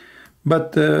say.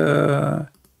 But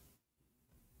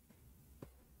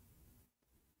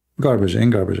garbage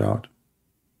in, garbage out.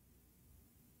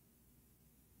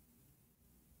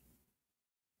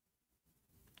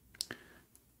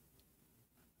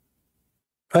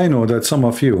 I know that some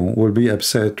of you will be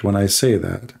upset when I say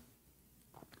that.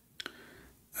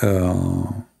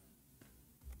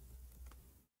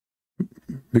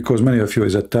 Because many of you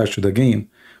is attached to the game.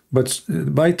 But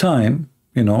by time,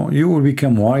 you know, you will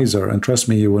become wiser, and trust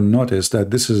me, you will notice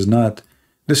that this is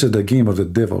the game of the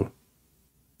devil.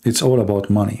 It's all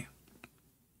about money.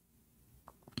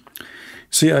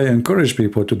 See, I encourage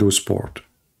people to do sport,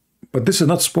 but this is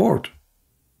not sport.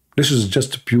 This is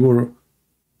just pure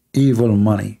evil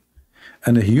money.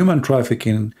 And the human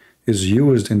trafficking is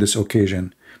used in this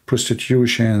occasion.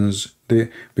 Prostitutions,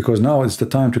 because now it's the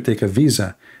time to take a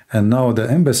visa, and now the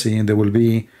embassy, they will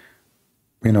be,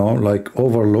 you know, like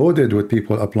overloaded with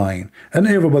people applying, and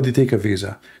everybody take a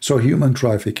visa. So human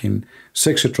trafficking,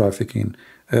 sex trafficking,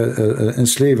 and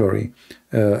slavery,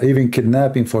 even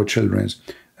kidnapping for children,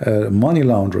 money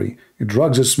laundering,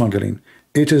 drugs smuggling.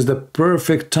 It is the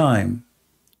perfect time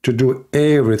to do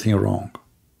everything wrong.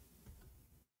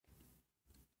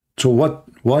 So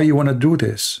why you want to do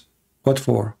this? What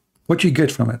for? What you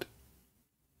get from it?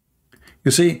 You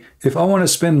see, if I want to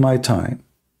spend my time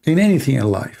in anything in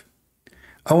life,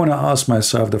 I want to ask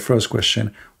myself the first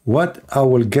question, what I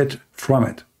will get from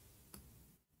it.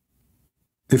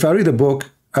 If I read a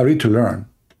book, I read to learn.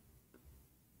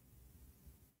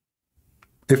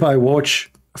 If I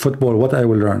watch football, what I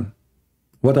will learn,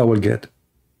 what I will get.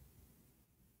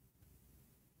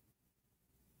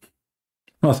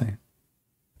 Nothing.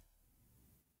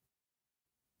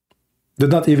 Did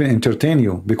not even entertain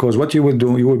you, because what you will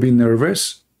do, you will be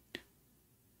nervous,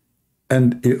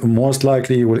 and most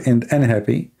likely you will end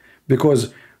unhappy,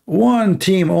 because one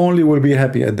team only will be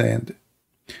happy at the end.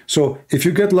 So if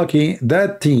you get lucky,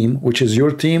 that team, which is your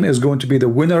team, is going to be the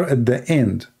winner at the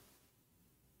end.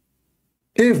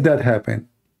 If that happens.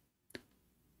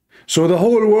 So the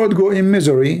whole world go in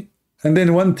misery, and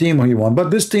then one team he won, but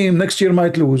this team next year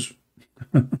might lose.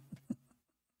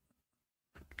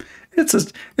 It's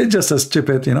just a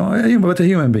stupid, you know, but a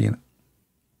human being.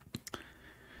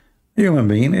 human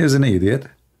being, is an idiot.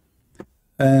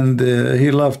 And he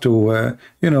loved to,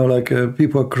 you know, like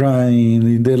people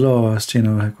crying, they lost, you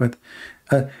know, like what?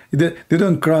 They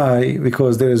don't cry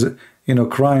because there's, you know,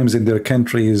 crimes in their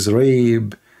countries,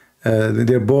 rape,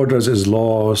 their borders is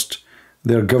lost,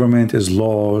 their government is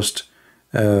lost,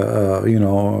 you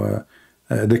know,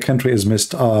 the country is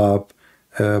messed up,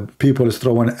 people is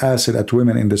throwing acid at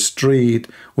women in the street,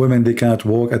 women, they cannot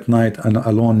walk at night and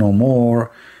alone no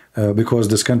more, because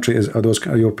this country is, those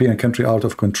European country out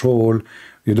of control.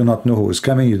 You do not know who is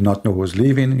coming, you do not know who is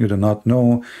leaving, you do not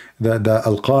know that the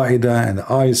Al-Qaeda and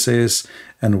ISIS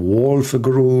and wolf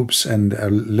groups and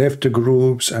left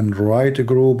groups and right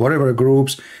group, whatever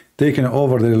groups, taking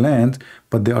over their land,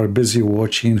 but they are busy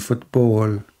watching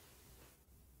football.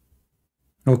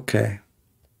 Okay.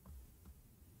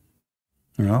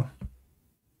 You know?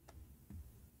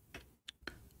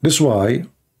 This is why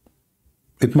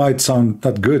it might sound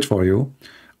not good for you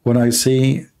when I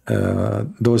see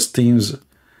those teams,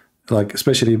 like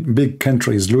especially big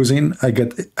countries losing, I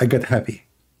get happy.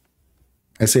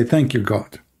 I say, thank you,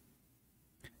 God.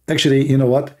 Actually, you know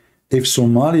what? If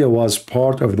Somalia was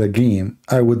part of the game,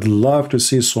 I would love to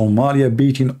see Somalia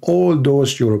beating all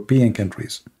those European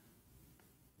countries,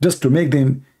 just to make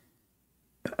them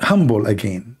humble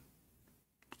again,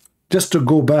 just to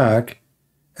go back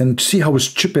and see how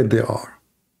stupid they are.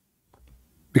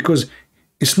 Because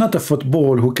it's not a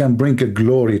football who can bring a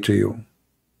glory to you.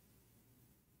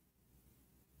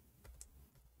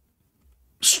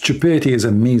 Stupidity is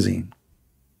amazing.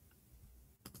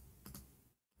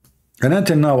 And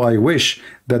until now, I wish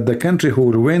that the country who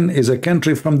will win is a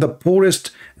country from the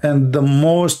poorest and the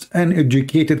most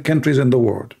uneducated countries in the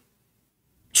world.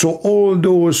 So all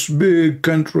those big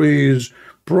countries,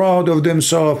 proud of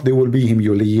themselves, they will be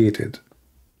humiliated.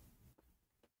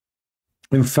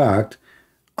 In fact,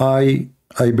 I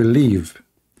believe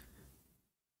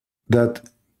that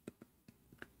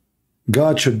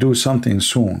God should do something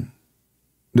soon.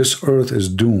 This earth is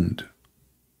doomed.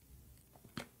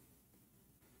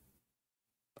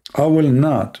 I will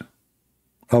not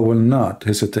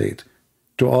hesitate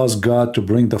to ask God to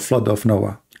bring the flood of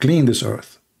Noah, clean this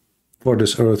earth, for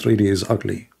this earth really is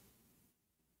ugly.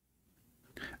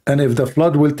 And if the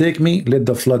flood will take me, let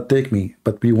the flood take me,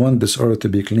 but we want this earth to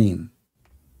be clean.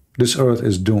 This earth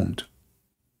is doomed.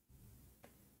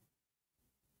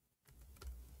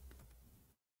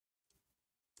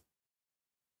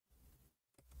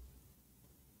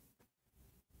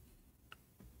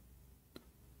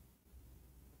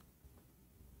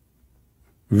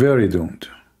 Very doomed.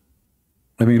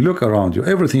 I mean, look around you.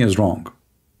 Everything is wrong.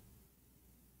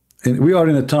 And we are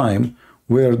in a time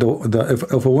where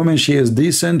if a woman, she is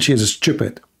decent, she is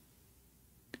stupid.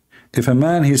 If a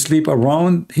man, he sleep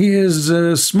around, he is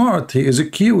smart, he is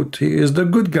cute, he is the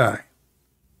good guy.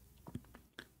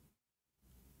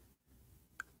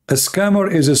 A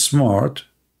scammer is smart.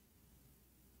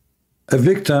 A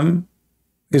victim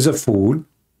is a fool.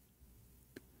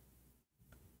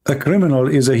 A criminal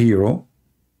is a hero.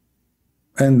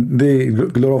 And they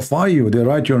glorify you. They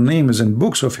write your names in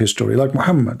books of history, like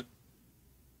Muhammad.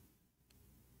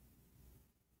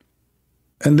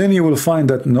 And then you will find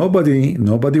that nobody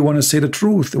want to say the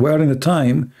truth. We are in a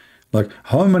time, like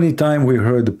how many times we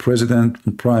heard the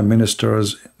president, prime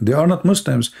ministers, they are not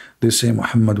Muslims. They say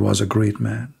Muhammad was a great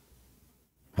man.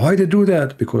 Why they do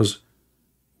that? Because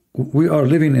we are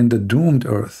living in the doomed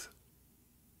earth.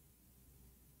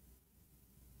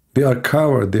 They are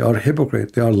cowards, they are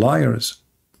hypocrites, they are liars.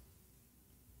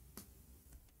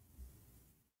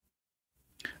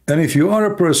 And if you are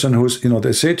a person who's, you know,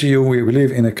 they say to you, we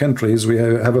live in a countries, we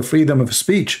have a freedom of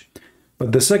speech.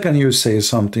 But the second you say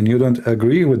something, you don't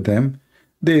agree with them,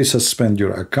 they suspend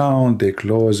your account, they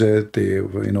close it, they,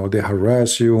 you know, they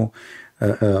harass you.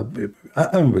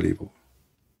 Unbelievable.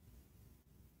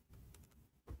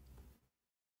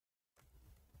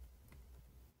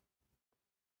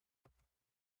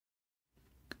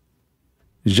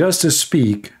 Just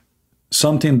speak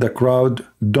something the crowd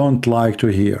don't like to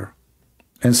hear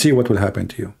and see what will happen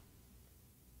to you.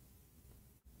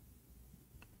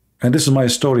 And this is my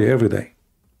story every day.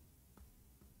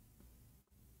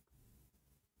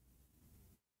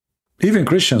 Even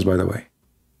Christians, by the way.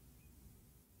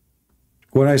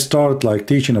 When I start like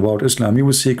teaching about Islam, you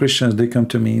will see Christians, they come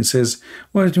to me and says,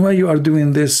 well, why you are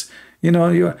doing this? You know,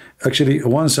 you actually,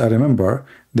 once I remember,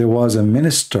 there was a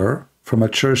minister from a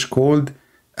church called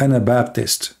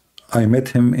Anabaptist. I met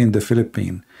him in the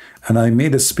Philippines, and I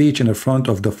made a speech in the front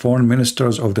of the foreign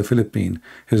ministers of the Philippines.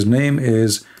 His name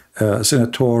is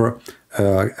Senator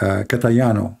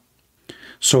Catayano.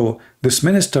 So this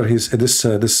minister,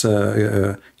 this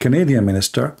Canadian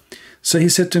minister, so he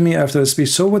said to me after the speech,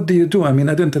 so what do you do? I mean,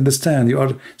 I didn't understand.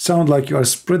 You sound like you are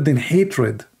spreading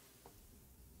hatred.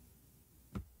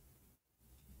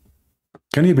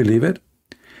 Can you believe it?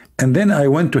 And then I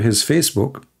went to his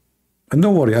Facebook, and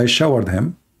don't worry, I showered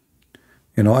him.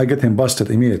 You know, I get him busted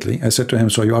immediately. I said to him,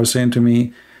 so you are saying to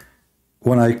me,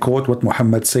 when I quote what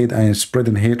Muhammad said, I am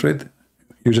spreading hatred?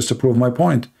 You just prove my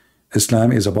point.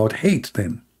 Islam is about hate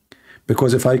then.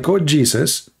 Because if I quote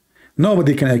Jesus,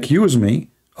 nobody can accuse me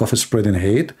of spreading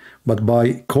hate, but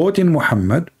by quoting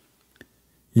Muhammad,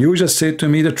 you just said to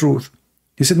me the truth.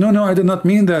 He said, no, I did not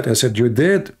mean that. I said, you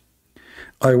did.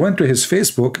 I went to his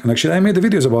Facebook, and actually I made the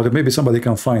videos about it. Maybe somebody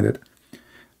can find it.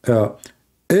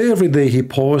 Every day he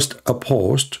posts a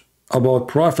post about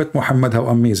Prophet Muhammad, how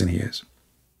amazing he is.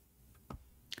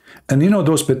 And you know,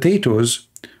 those potatoes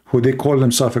who they call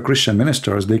themselves Christian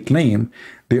ministers, they claim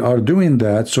they are doing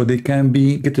that so they can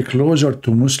get closer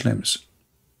to Muslims,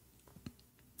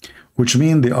 which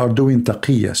means they are doing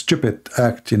taqiyya, stupid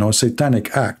act, you know,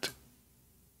 satanic act.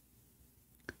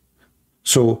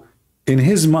 So in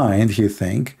his mind, he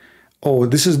think, oh,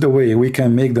 this is the way we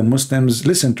can make the Muslims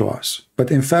listen to us.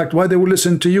 But in fact, why they will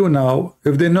listen to you now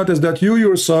if they notice that you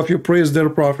yourself, you praise their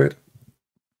prophet?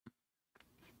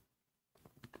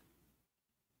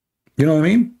 You know what I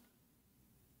mean?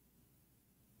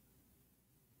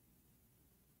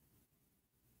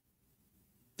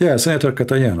 Yeah, Senator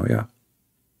Catayano, yeah.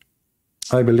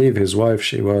 I believe his wife,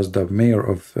 she was the mayor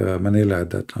of Manila at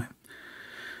that time.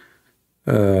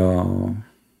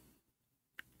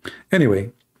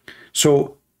 Anyway,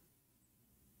 so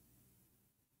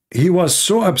he was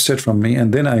so upset from me,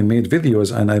 and then I made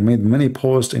videos and I made many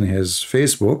posts in his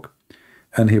Facebook,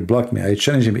 and he blocked me. I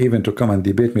challenged him even to come and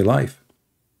debate me live.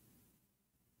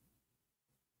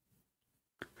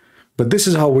 But this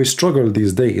is how we struggle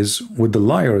these days with the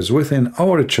liars within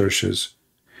our churches.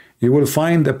 You will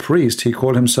find a priest, he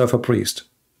called himself a priest.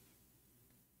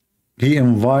 He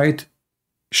invite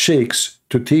sheikhs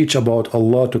to teach about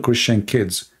Allah to Christian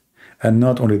kids. And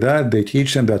not only that, they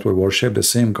teach them that we worship the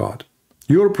same God.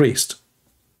 You're a priest.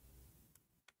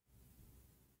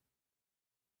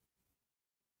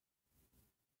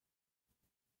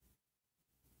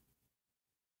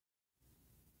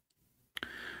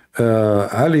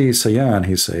 Ali Sayan,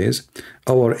 he says,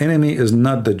 our enemy is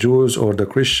not the Jews or the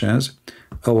Christians.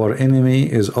 Our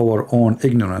enemy is our own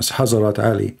ignorance. Hazrat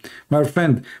Ali. My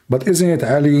friend, but isn't it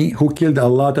Ali who killed a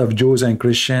lot of Jews and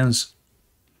Christians?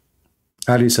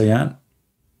 Ali Sayan?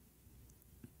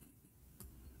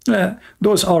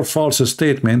 Those are false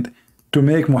statements to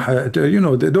make, you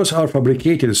know, those are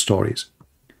fabricated stories.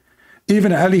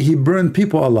 Even Ali, he burned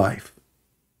people alive.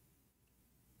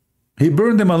 He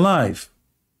burned them alive.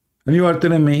 And you are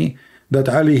telling me that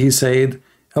Ali, he said,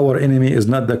 our enemy is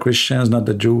not the Christians, not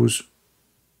the Jews.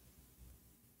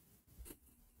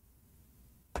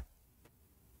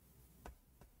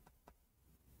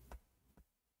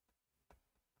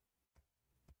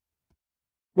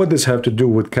 What does have to do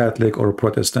with Catholic or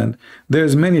Protestant?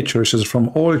 There's many churches, from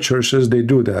all churches, they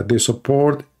do that. They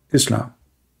support Islam.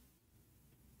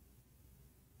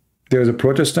 There's a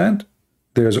Protestant,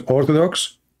 there's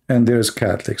Orthodox, and there's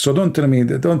Catholic. So don't tell me,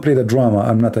 don't play the drama,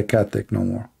 I'm not a Catholic no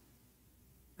more.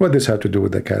 What does have to do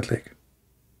with the Catholic?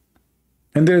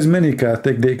 And there's many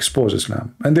Catholic, they expose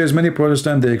Islam. And there's many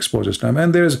Protestant, they expose Islam.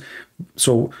 And there's,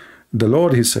 so the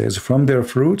Lord, he says, from their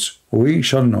fruits, we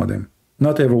shall know them.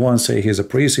 Not everyone say he's a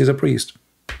priest, he's a priest.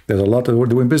 There's a lot of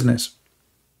doing business.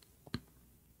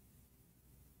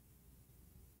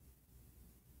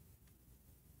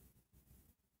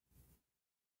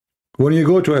 When you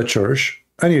go to a church,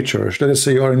 any church, let us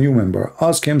say you are a new member,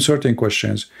 ask him certain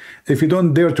questions. If you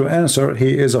don't dare to answer,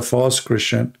 he is a false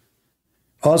Christian.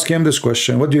 Ask him this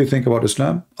question: what do you think about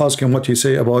Islam? Ask him what he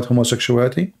say about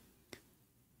homosexuality.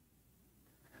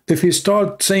 If he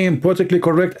starts saying politically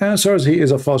correct answers, he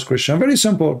is a false Christian. Very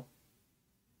simple.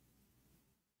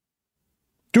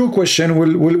 Two questions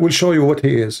will show you what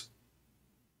he is.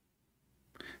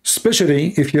 Especially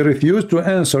if you refuse to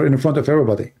answer in front of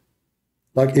everybody.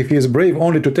 Like if he is brave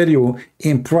only to tell you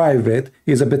in private,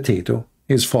 he's a potato,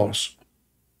 he's false.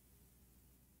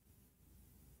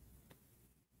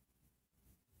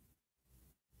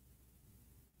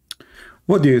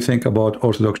 What do you think about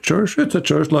Orthodox Church? It's a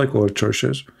church like all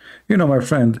churches. You know, my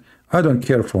friend, I don't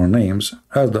care for names.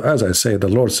 As I say, the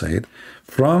Lord said,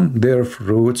 from their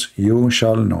fruits you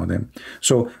shall know them.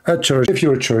 So a church, if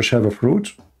your church have a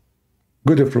fruit,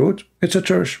 good fruit, it's a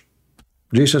church.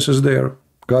 Jesus is there.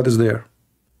 God is there.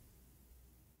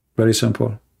 Very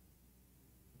simple.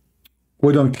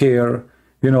 We don't care.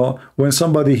 You know, when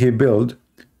somebody he build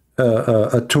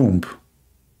a tomb,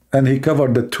 and he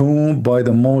covered the tomb by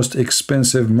the most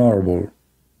expensive marble,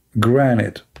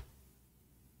 granite,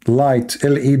 light,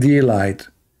 LED light.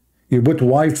 You put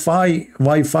Wi-Fi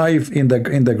in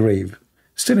the grave.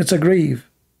 Still, it's a grave.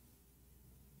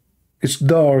 It's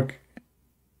dark.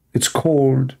 It's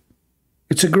cold.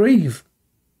 It's a grave.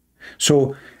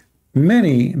 So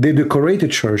many, they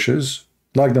decorated churches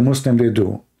like the Muslim they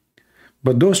do,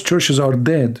 but those churches are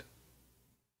dead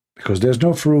because there's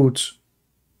no fruits.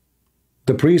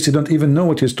 The priest, he don't even know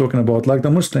what he's talking about, like the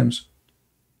Muslims.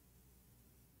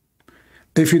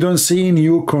 If you don't see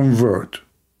new convert,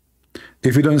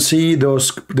 if you don't see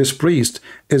this priest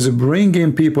is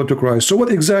bringing people to Christ, so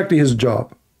what exactly his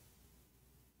job?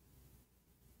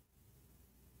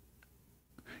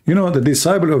 You know, the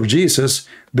disciple of Jesus,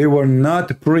 they were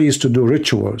not priests to do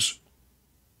rituals.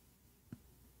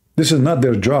 This is not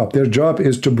their job. Their job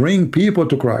is to bring people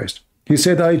to Christ. He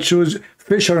said, I choose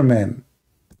fishermen.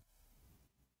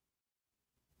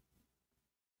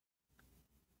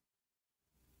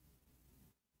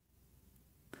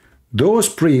 Those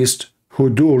priests who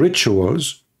do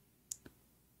rituals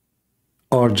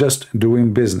are just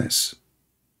doing business.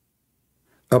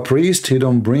 A priest, he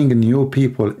don't bring new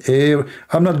people.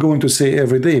 I'm not going to say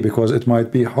every day because it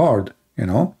might be hard, you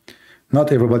know.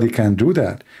 Not everybody can do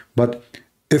that. But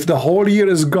if the whole year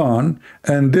is gone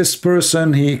and this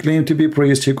person, he claimed to be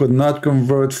priest, he could not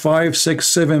convert 5, 6,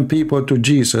 7 people to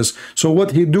Jesus. So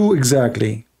what he do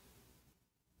exactly?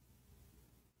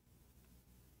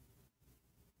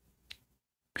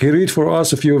 He read for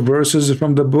us a few verses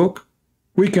from the book.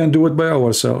 We can do it by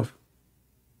ourselves.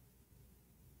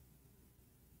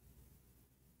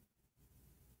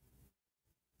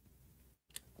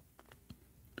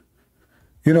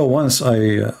 You know, once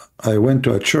I went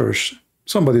to a church.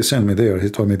 Somebody sent me there.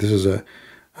 He told me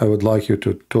I would like you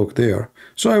to talk there.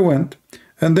 So I went,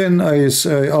 and then I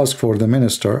asked for the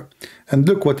minister, and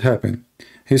look what happened.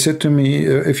 He said to me,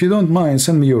 if you don't mind,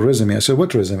 send me your resume. I said,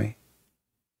 what resume?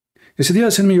 He said, yeah,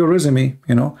 send me your resume,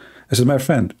 you know. I said, my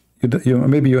friend,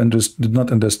 maybe you did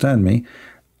not understand me.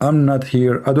 I'm not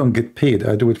here. I don't get paid.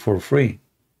 I do it for free.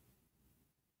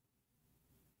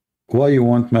 Why you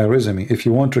want my resume? If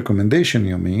you want recommendation,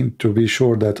 you mean, to be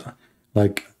sure that,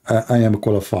 like, I am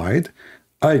qualified,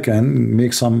 I can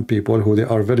make some people who they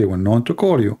are very well known to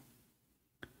call you.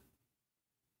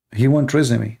 He want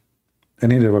resume,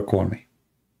 and he never called me.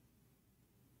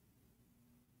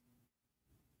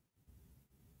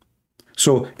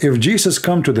 So if Jesus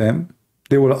come to them,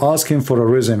 they will ask him for a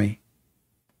resume.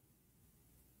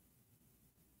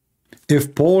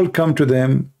 If Paul come to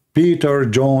them, Peter,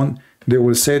 John, they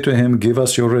will say to him, give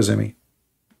us your resume.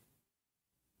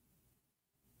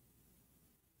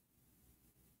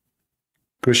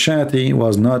 Christianity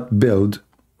was not built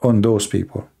on those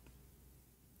people.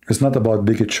 It's not about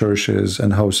big churches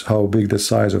and how big the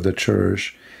size of the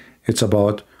church. It's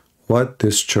about what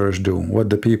this church do, what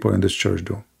the people in this church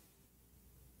do.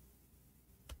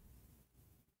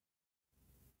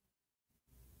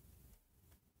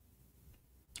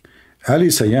 Ali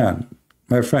Sayan,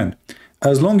 my friend,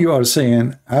 as long you are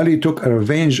saying Ali took a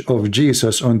revenge of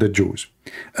Jesus on the Jews.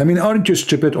 I mean, aren't you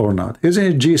stupid or not? Isn't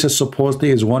it Jesus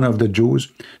supposedly is one of the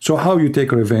Jews? So how you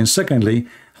take revenge? Secondly,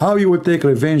 how you would take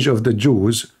revenge of the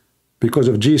Jews because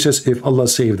of Jesus if Allah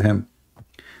saved him?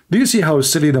 Do you see how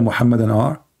silly the Muhammadan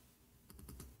are?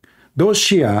 Those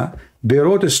Shia, they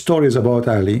wrote stories about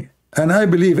Ali, and I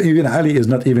believe even Ali is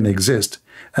not even exist.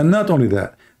 And not only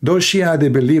that, those Shia, they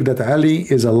believe that Ali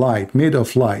is a light, made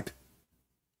of light.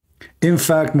 In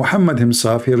fact, Muhammad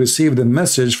himself, he received a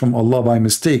message from Allah by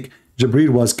mistake. Jibreel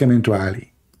was coming to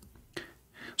Ali.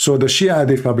 So the Shia,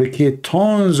 they fabricate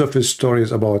tons of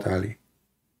stories about Ali.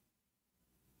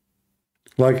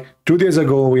 Like 2 days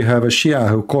ago, we have a Shia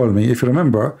who called me, if you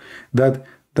remember, that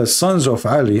the sons of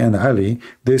Ali and Ali,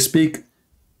 they speak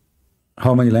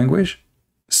how many languages?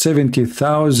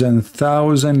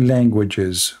 70,000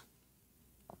 languages.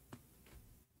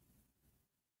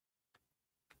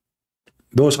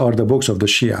 Those are the books of the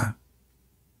Shia.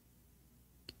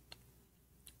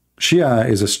 Shia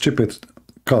is a stupid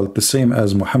cult, the same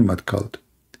as Muhammad cult,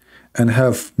 and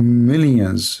have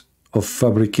millions of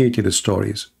fabricated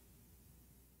stories.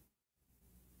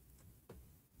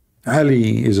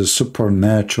 Ali is a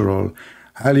supernatural.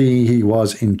 Ali, he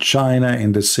was in China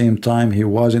in the same time he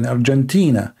was in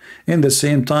Argentina. In the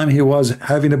same time he was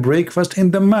having a breakfast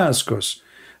in Damascus.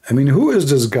 I mean, who is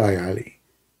this guy, Ali?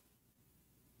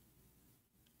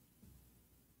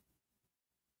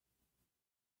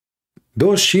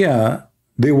 Those Shia,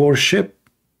 they worship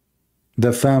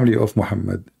the family of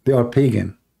Muhammad. They are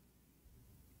pagan.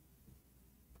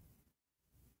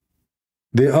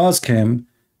 They asked him,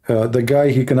 the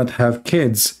guy, he cannot have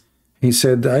kids. He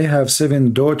said, I have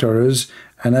 7 daughters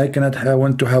and I cannot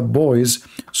want to have boys.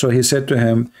 So he said to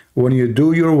him, when you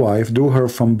do your wife, do her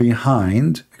from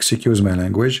behind, excuse my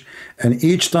language, and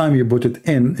each time you put it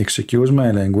in, excuse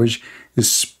my language,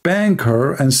 spank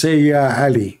her and say, Ya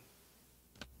Ali.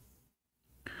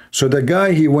 So the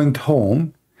guy, he went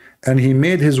home and he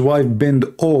made his wife bend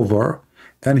over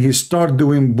and he started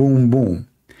doing boom boom.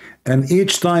 And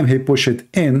each time he push it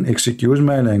in, excuse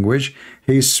my language,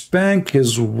 he spanked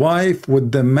his wife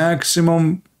with the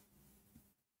maximum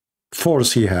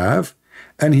force he have,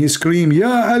 and he screamed,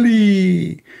 Ya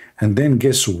Ali! And then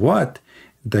guess what?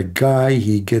 The guy,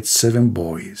 he gets 7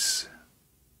 boys.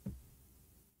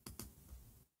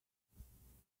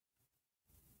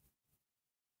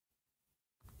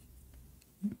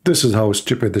 This is how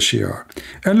stupid the Shia are.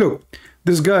 And look,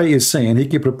 this guy is saying, he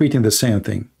keep repeating the same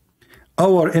thing.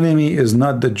 Our enemy is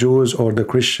not the Jews or the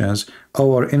Christians.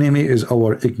 Our enemy is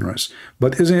our ignorance.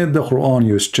 But isn't it the Quran,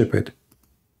 you stupid?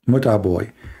 Muta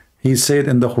boy. He said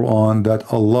in the Quran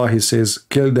that Allah, he says,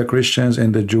 kill the Christians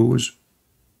and the Jews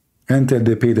until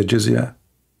they pay the jizya.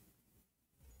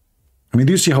 I mean,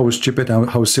 do you see how stupid,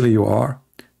 how silly you are?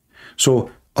 So,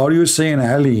 are you saying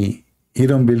Ali, he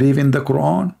don't believe in the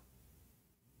Quran?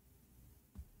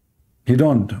 He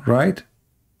don't, right?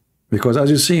 Because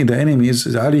as you see, the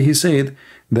enemies, Ali, he said,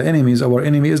 the enemies, our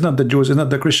enemy is not the Jews, is not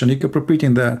the Christian. He kept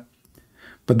repeating that.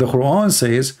 But the Quran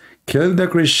says, kill the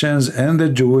Christians and the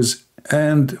Jews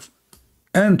and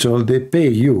until they pay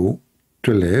you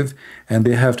to live, and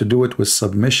they have to do it with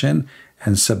submission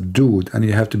and subdued, and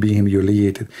you have to be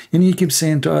humiliated. And he keeps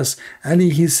saying to us, Ali,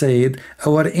 he said,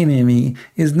 our enemy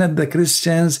is not the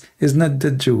Christians, is not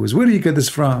the Jews. Where do you get this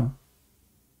from?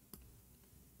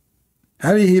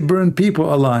 Ali, he burned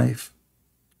people alive.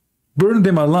 Burned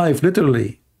them alive,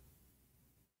 literally.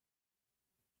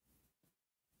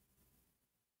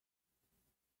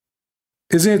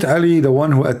 Isn't Ali the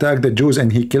one who attacked the Jews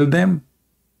and he killed them?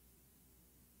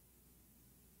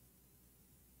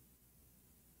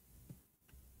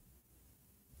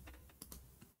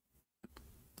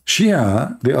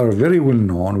 Shia, they are very well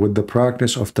known with the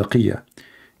practice of taqiyya.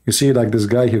 You see, like this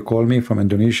guy who called me from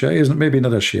Indonesia is maybe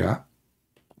not a Shia,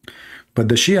 but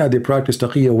the Shia, they practice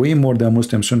taqiyya way more than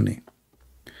Muslim Sunni.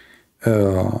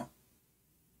 Let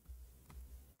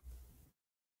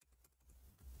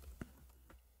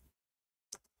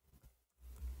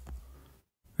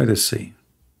us see.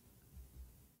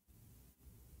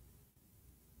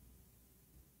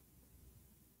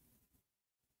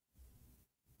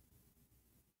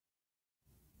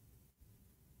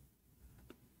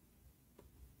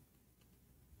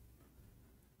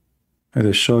 Let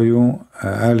us show you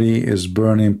Ali is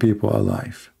burning people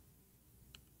alive.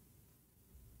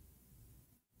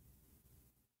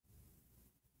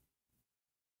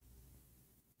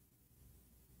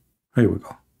 Here we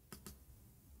go.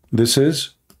 This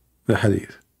is the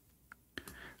hadith.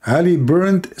 Ali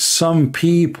burned some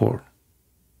people.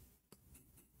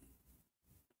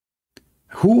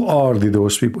 Who are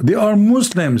those people? They are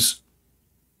Muslims.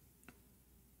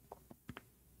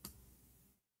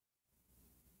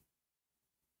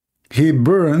 He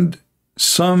burned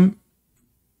some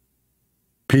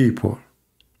people.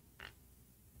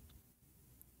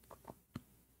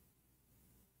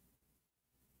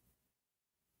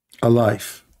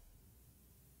 Alive.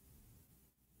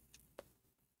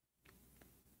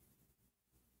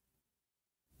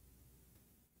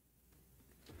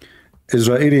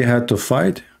 Israeli had to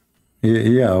fight.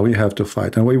 Yeah, we have to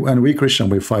fight, and we Christian,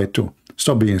 we fight too.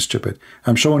 Stop being stupid.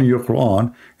 I'm showing you your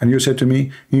Quran, and you say to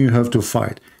me, you have to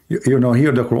fight. You know,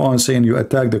 here the Quran saying you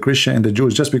attack the Christian and the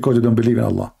Jews just because you don't believe in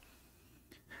Allah.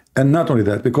 And not only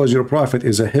that, because your prophet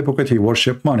is a hypocrite, he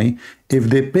worship money. If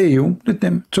they pay you, let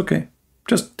them, it's okay.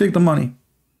 Just take the money.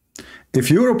 If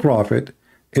your prophet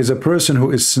is a person who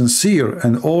is sincere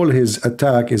and all his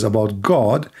attack is about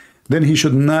God, then he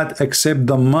should not accept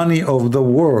the money of the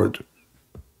world.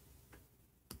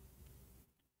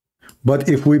 But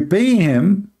if we pay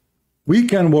him, we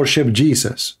can worship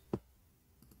Jesus.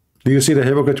 Do you see the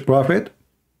hypocrite prophet?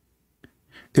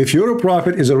 If your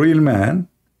prophet is a real man,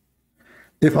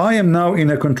 if I am now in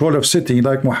a control of city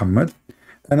like Muhammad,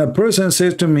 and a person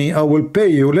says to me, I will pay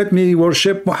you, let me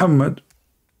worship Muhammad,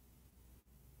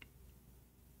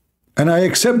 and I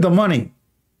accept the money,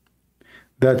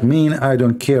 that means I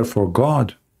don't care for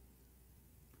God,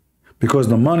 because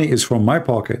the money is from my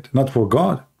pocket, not for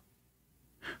God.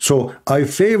 So I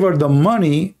favor the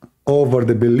money over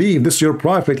the belief. This is your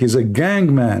prophet, he's a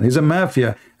gang man, he's a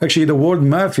mafia. Actually, the word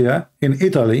mafia in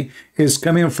Italy is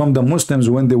coming from the Muslims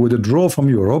when they withdraw from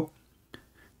Europe.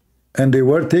 and they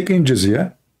were taking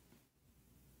jizya.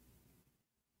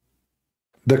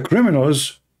 The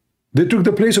criminals, they took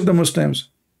the place of the Muslims.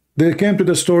 They came to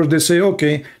the stores, they say,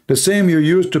 okay, the same you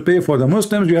used to pay for the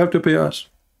Muslims, you have to pay us.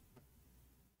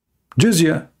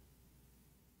 Jizya.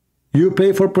 You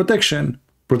pay for protection.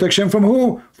 Protection from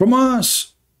who? From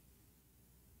us.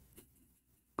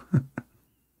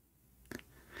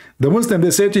 The Muslim,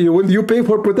 they say to you, will you pay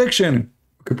for protection?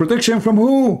 Okay, protection from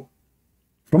who?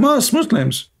 From us,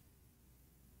 Muslims.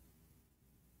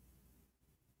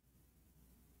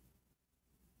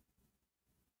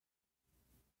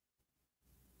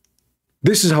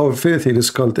 This is how filthy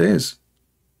this cult is.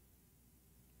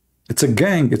 It's a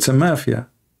gang, it's a mafia.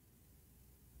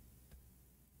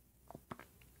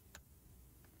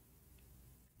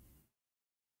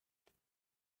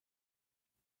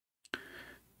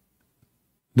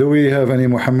 Do we have any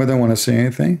Muhammadan want to say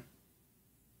anything?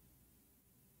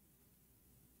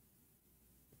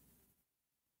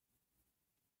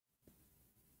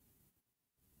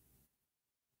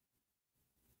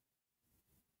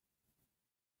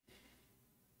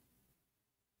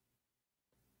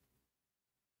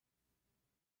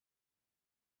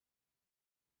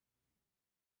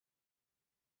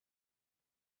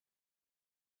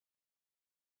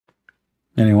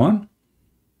 Anyone?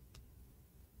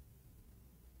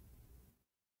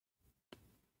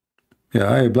 Yeah,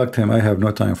 I blocked him. I have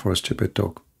no time for a stupid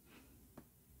talk.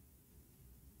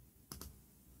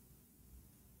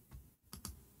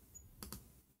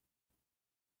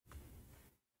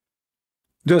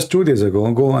 Just 2 days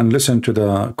ago, go and listen to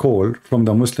the call from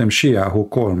the Muslim Shia who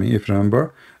called me, if you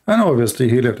remember. And obviously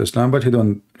he left Islam, but he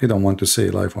don't want to say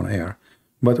live on air.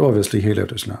 But obviously he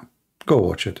left Islam. Go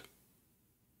watch it.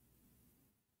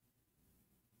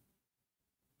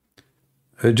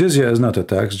 Jizya is not a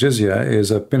tax. Jizya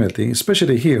is a penalty,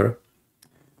 especially here.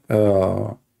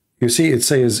 You see, it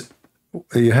says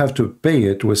you have to pay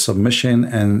it with submission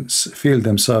and feel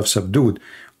themselves subdued.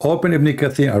 Open Ibn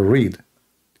Kathir and read.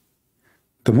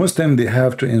 The Muslim, they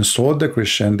have to insult the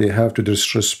Christian, they have to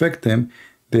disrespect them,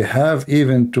 they have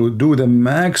even to do the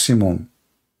maximum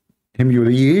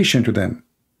humiliation to them.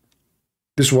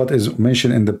 This is what is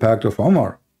mentioned in the Pact of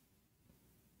Umar.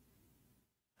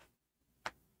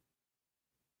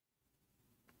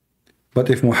 But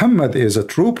if Muhammad is a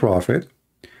true prophet,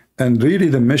 and really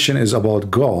the mission is about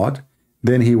God,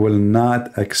 then he will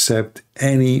not accept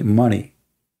any money.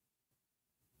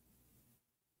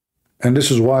 And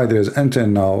this is why there is until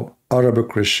now Arab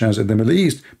Christians in the Middle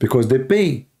East, because they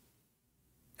pay.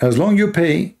 As long as you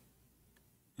pay,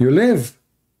 you live.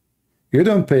 You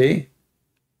don't pay,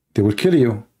 they will kill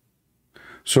you.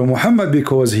 So Muhammad,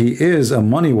 because he is a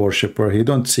money worshipper, he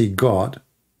don't see God,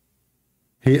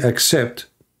 he accept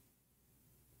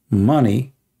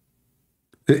money.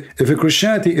 If a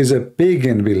Christianity is a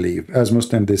pagan belief, as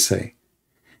Muslims they say,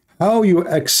 how you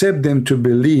accept them to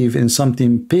believe in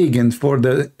something pagan for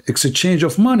the exchange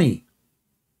of money?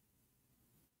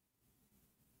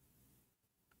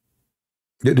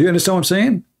 Do you understand what I'm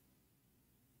saying?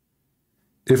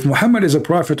 If Muhammad is a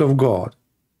prophet of God,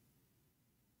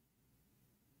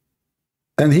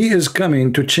 and he is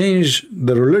coming to change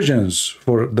the religions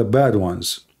for the bad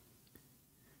ones,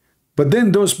 but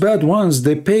then those bad ones,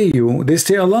 they pay you, they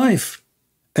stay alive,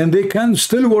 and they can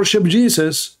still worship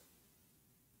Jesus.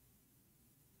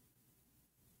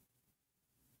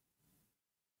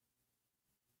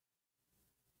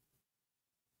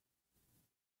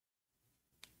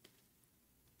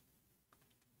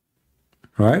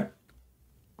 Right?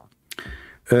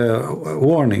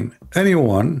 Warning,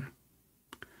 anyone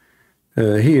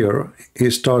here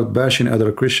is start bashing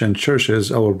other Christian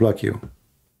churches, I will block you.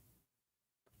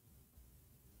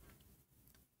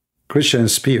 Christian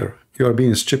Spear, you are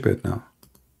being stupid now.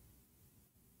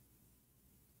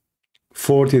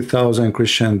 40,000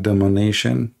 Christian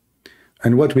domination.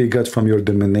 And what we got from your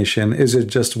domination, is it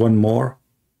just one more?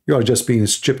 You are just being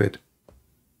stupid.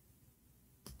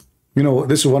 You know,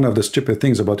 this is one of the stupid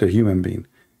things about a human being.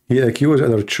 He accused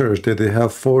other church that they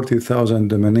have 40,000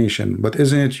 domination, but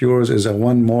isn't it yours is a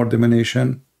one more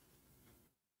domination?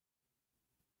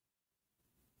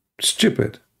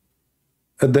 Stupid.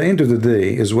 At the end of the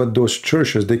day is what those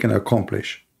churches they can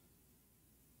accomplish.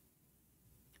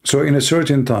 So in a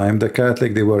certain time, the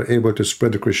Catholic, they were able to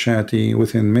spread the Christianity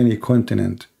within many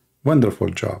continents. Wonderful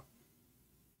job.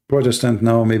 Protestant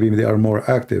now, maybe they are more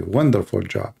active. Wonderful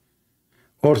job.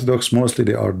 Orthodox, mostly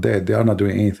they are dead. They are not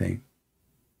doing anything.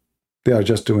 They are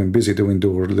just doing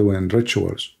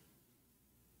rituals.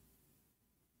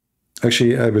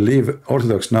 Actually, I believe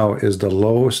Orthodox now is the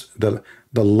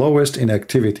lowest in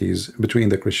activities between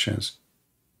the Christians.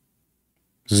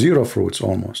 Zero fruits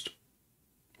almost.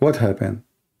 What happened?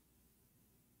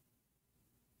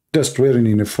 Just wearing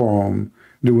uniform,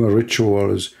 doing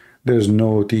rituals. There's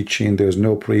no teaching, there's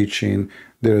no preaching,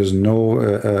 there's no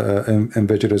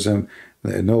evangelism.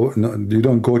 No, you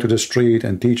don't go to the street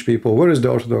and teach people. Where is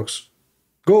the Orthodox?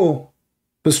 Go.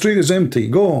 The street is empty.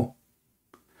 Go.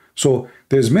 So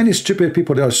there's many stupid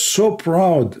people that are so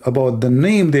proud about the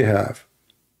name they have.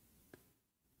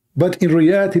 But in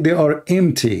reality, they are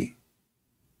empty.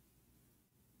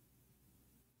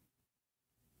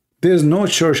 There's no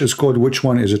church is called which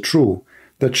one is a true.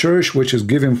 The church which is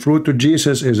giving fruit to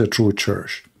Jesus is a true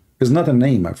church. It's not a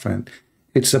name, my friend.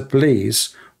 It's a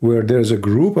place where there's a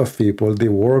group of people, they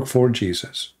work for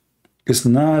Jesus. It's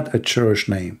not a church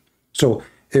name. So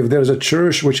if there's a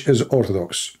church which is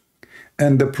Orthodox,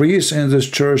 and the priest in this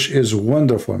church is a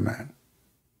wonderful man,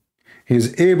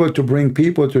 he's able to bring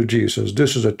people to Jesus,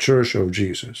 this is a church of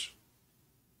Jesus.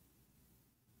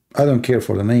 I don't care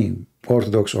for the name,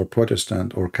 Orthodox or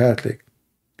Protestant or Catholic.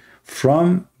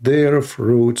 From their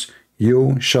fruits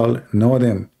you shall know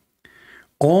them.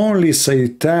 Only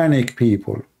satanic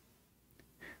people,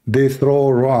 they throw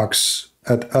rocks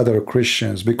at other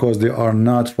Christians because they are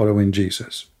not following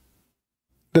Jesus.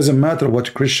 Doesn't matter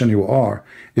what Christian you are.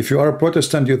 If you are a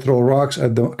Protestant, you throw rocks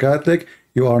at the Catholic,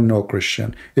 you are no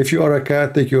Christian. If you are a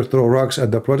Catholic, you throw rocks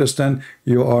at the Protestant,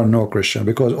 you are no Christian.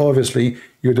 Because obviously,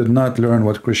 you did not learn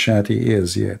what Christianity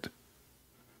is yet.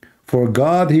 For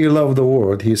God, he loved the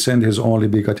world. He sent his only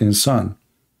begotten Son.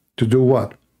 To do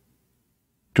what?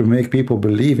 To make people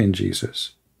believe in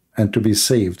Jesus and to be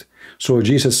saved. So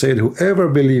Jesus said, whoever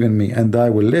believe in me and I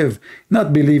will live,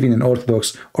 not believing in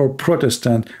Orthodox or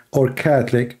Protestant or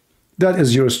Catholic, that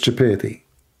is your stupidity.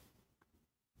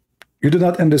 You do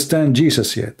not understand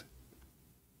Jesus yet.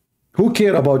 Who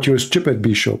care about your stupid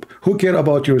bishop? Who care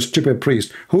about your stupid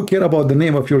priest? Who care about the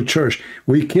name of your church?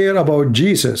 We care about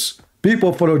Jesus.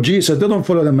 People follow Jesus. They don't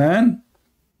follow the man.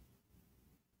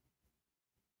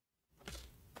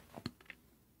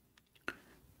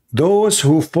 Those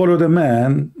who follow the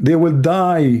man, they will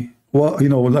die, well, you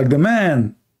know, like the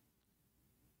man.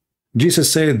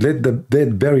 Jesus said, let the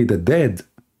dead bury the dead.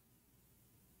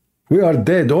 We are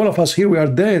dead. All of us here, we are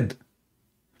dead.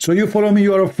 So you follow me,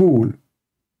 you are a fool.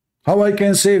 How I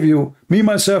can save you? Me,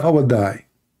 myself, I will die.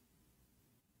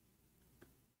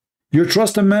 You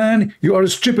trust a man, you are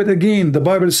stupid again. The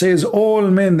Bible says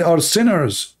all men are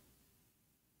sinners.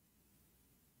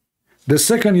 The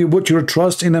second you put your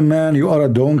trust in a man, you are a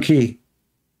donkey.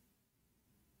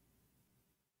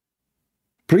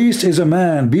 Priest is a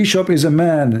man, bishop is a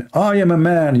man, I am a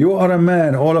man, you are a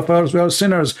man, all of us, we are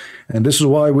sinners. And this is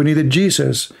why we needed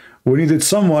Jesus. We needed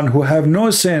someone who have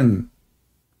no sin.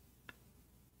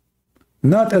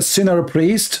 Not a sinner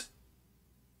priest.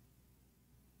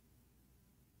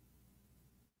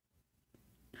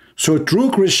 So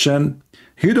true Christian,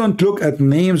 he don't look at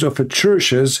names of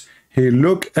churches, he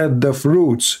look at the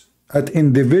fruits, at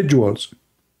individuals.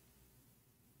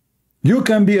 You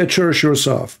can be a church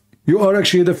yourself. You are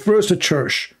actually the first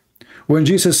church. When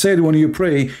Jesus said, when you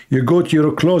pray, you go to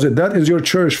your closet, that is your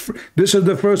church. This is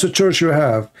the first church you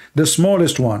have, the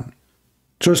smallest one.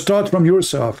 So start from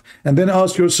yourself and then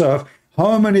ask yourself,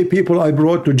 how many people I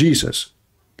brought to Jesus?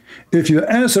 If your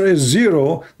answer is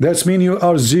 0, that means you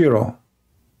are 0.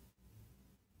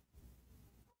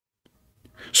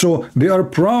 So they are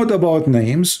proud about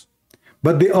names,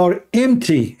 but they are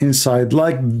empty inside,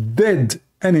 like dead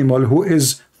animal who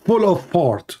is full of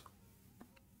fart.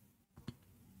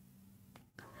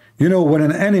 You know, when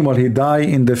an animal, he die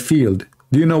in the field,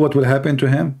 do you know what will happen to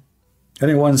him?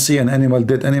 Anyone see an animal,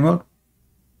 dead animal?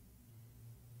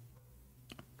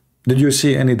 Did you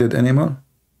see any dead animal?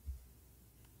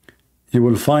 You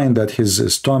will find that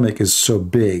his stomach is so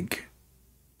big.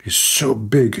 He's so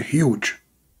big, huge.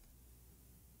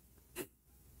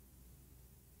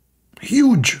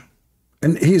 Huge.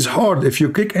 And he's hard. If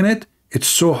you kick in it, it's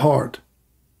so hard.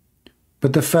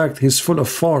 But the fact he's full of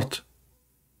fart,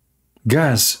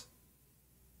 gas.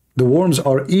 The worms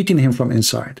are eating him from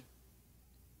inside.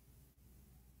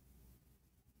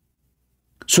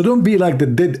 So don't be like the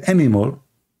dead animal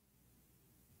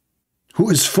who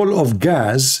is full of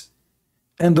gas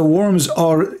and the worms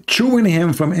are chewing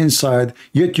him from inside,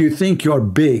 yet you think you're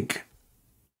big.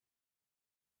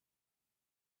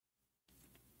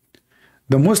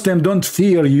 The Muslims don't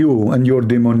fear you and your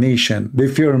demonation. They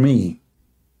fear me.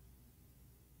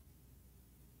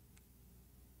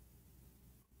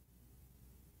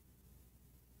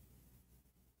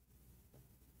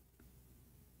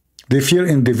 They fear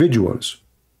individuals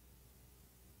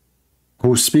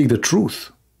who speak the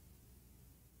truth.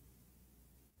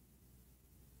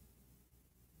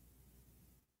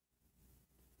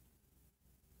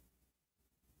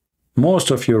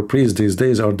 Most of your priests these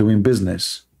days are doing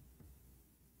business.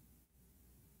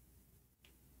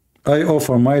 I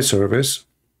offer my service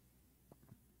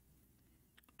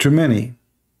to many.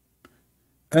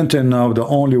 Until now, the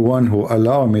only one who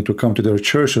allowed me to come to their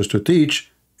churches to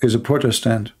teach is a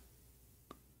Protestant.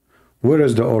 Where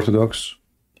is the Orthodox?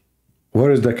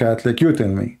 Where is the Catholic? You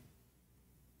tell me.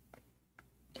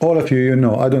 All of you, you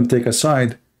know, I don't take a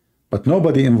side, but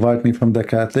nobody invite me from the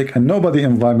Catholic and nobody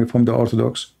invite me from the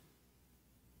Orthodox.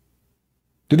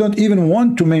 They don't even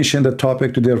want to mention the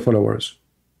topic to their followers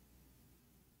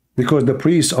because the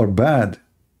priests are bad,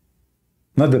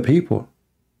 not the people.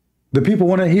 The people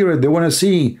want to hear it. They want to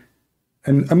see.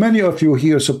 And many of you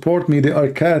here support me. They are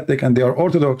Catholic and they are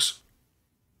Orthodox.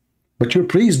 But your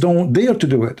priests don't dare to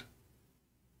do it.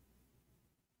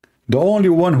 The only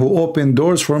one who opened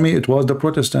doors for me, it was the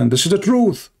Protestant. This is the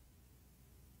truth.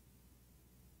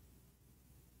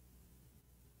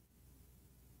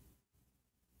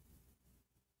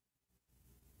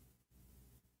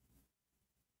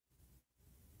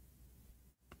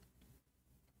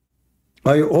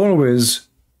 I always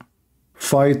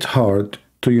fight hard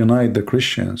to unite the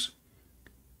Christians.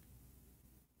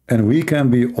 And we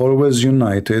can be always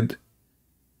united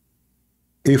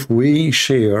if we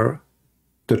share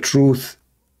the truth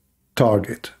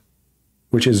target,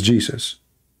 which is Jesus.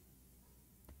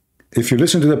 If you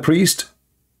listen to the priest,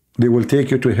 they will take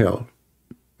you to hell.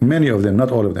 Many of them,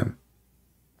 not all of them.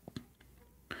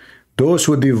 Those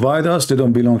who divide us, they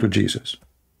don't belong to Jesus.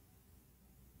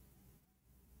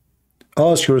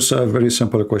 Ask yourself a very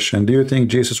simple question. Do you think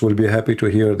Jesus will be happy to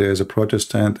hear there is a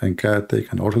Protestant and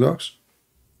Catholic and Orthodox?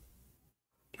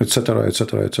 Etc.,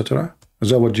 etc., etc. Is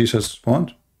that what Jesus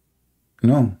wants?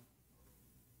 No.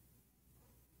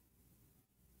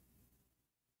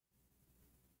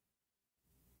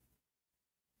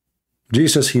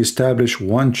 Jesus, he established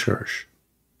one church.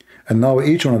 And now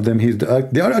each one of them,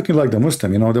 they are acting like the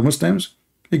Muslim, you know, the Muslims.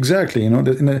 Exactly, you know,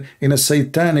 in a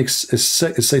satanic,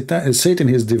 Satan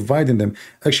is dividing them.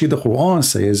 Actually, the Quran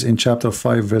says in chapter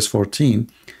 5, verse 14,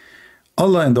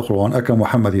 Allah in the Quran, Aka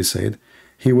Muhammad, he said,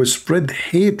 he will spread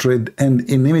hatred and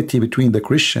enmity between the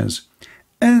Christians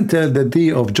until the day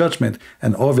of judgment.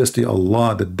 And obviously,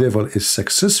 Allah, the devil, is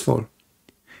successful.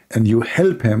 And you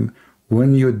help him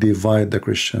when you divide the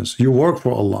Christians. You work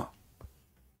for Allah.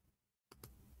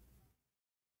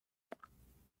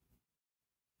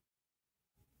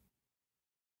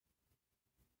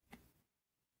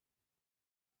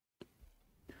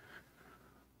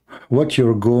 What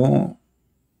your goal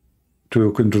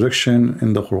to contradiction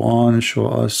in the Quran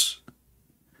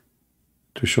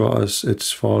to show us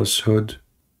its falsehood.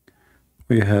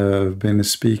 We have been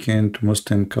speaking to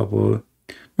Muslim couple.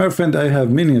 My friend, I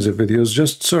have millions of videos.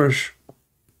 Just search.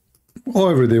 Oh,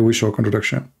 every day we show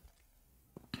contradiction.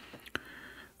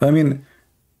 I mean,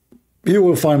 you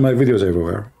will find my videos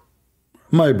everywhere,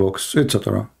 my books,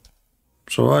 etc.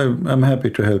 So I'm happy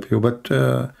to help you, but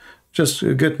just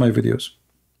get my videos.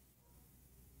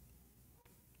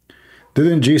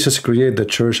 Didn't Jesus create the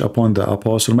church upon the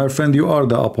apostle? My friend, you are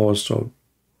the apostle.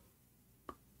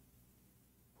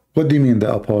 What do you mean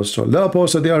the apostle? The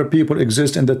apostle, they are people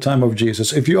exist in the time of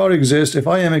Jesus. If you are exist, if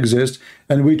I am exist,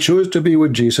 and we choose to be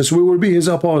with Jesus, we will be his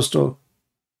apostle.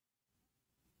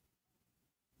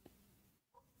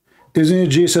 Isn't it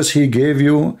Jesus, he gave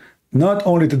you not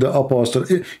only to the apostle?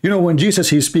 You know, when Jesus,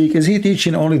 he speaks, is he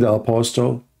teaching only the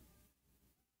apostle?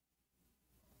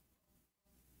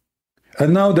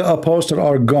 And now the apostles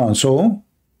are gone. So,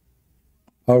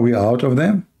 are we out of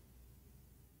them?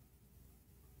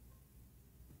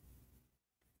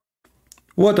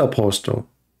 What apostle?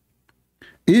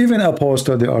 Even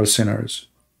apostles, they are sinners.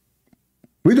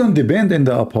 We don't depend on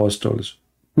the apostles.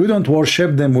 We don't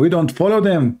worship them. We don't follow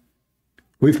them.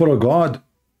 We follow God.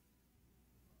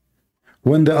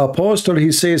 When the apostle,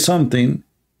 he says something,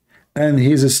 and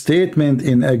his statement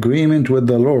in agreement with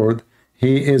the Lord,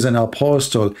 he is an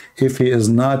apostle. If he is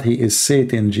not, he is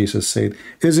Satan, Jesus said.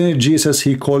 Isn't it Jesus,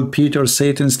 he called Peter,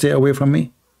 Satan, stay away from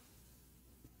me?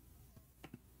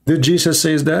 Did Jesus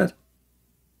say that?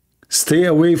 Stay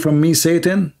away from me,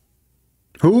 Satan?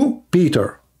 Who?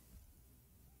 Peter.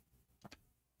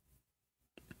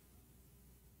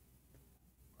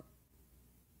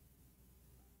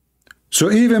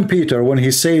 So even Peter, when he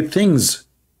said things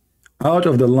out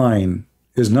of the line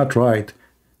is not right,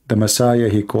 the Messiah,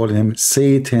 he called him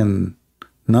Satan,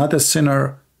 not a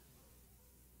sinner,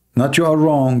 not you are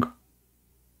wrong.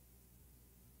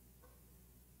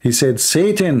 He said,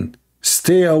 Satan,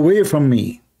 stay away from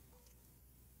me.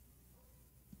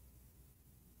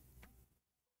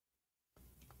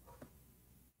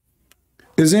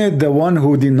 Isn't it the one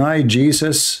who denied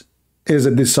Jesus is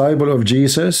a disciple of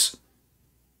Jesus?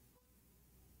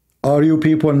 Are you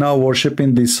people now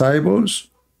worshiping disciples?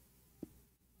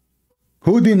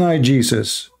 Who denied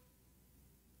Jesus?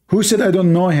 Who said, I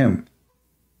don't know him?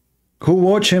 Who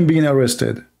watched him being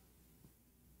arrested?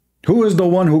 Who is the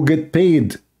one who get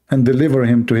paid and deliver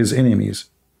him to his enemies?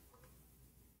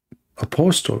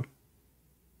 Apostle.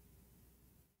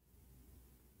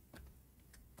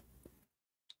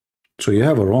 So you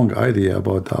have a wrong idea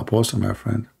about the apostle, my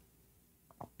friend.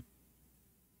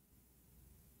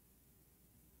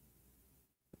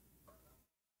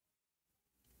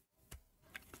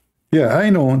 Yeah, I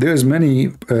know there's many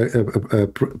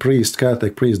priests,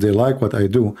 Catholic priests, they like what I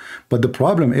do. But the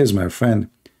problem is, my friend,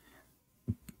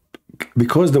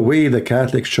 because the way the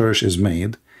Catholic Church is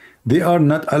made, they are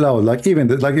not allowed, like even,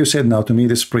 like you said now to me,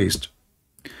 this priest,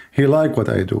 he liked what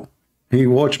I do. He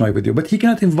watched my video, but he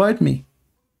cannot invite me.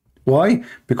 Why?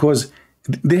 Because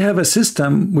they have a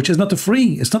system which is not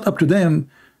free. It's not up to them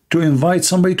to invite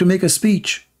somebody to make a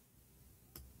speech.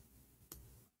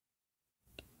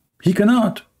 He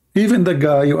cannot. Even the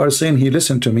guy you are saying he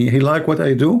listened to me, he liked what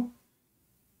I do,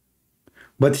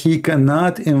 but he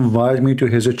cannot invite me to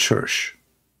his church.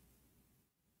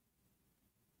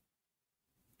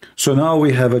 So now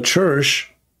we have a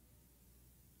church.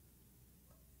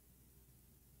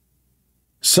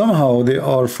 Somehow they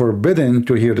are forbidden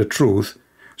to hear the truth,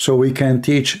 so we can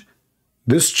teach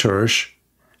this church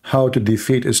how to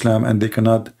defeat Islam, and they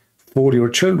cannot fool your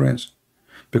children.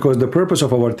 Because the purpose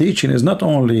of our teaching is not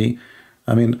only,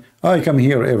 I mean, I come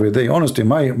here every day. Honestly,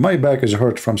 my back is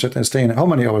hurt from sitting and staying. How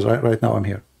many hours right now I'm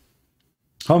here?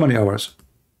 How many hours?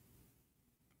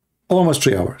 Almost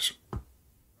 3 hours.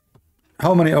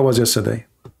 How many hours yesterday?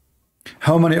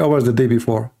 How many hours the day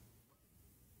before?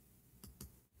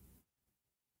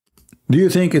 Do you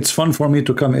think it's fun for me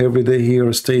to come every day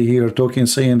here, stay here, talking,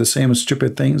 saying the same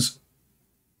stupid things?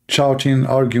 Shouting,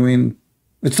 arguing.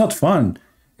 It's not fun.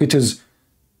 It is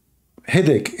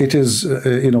headache. It is,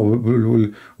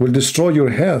 will destroy your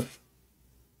health.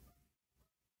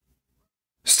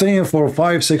 Staying for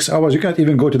 5, 6 hours, you can't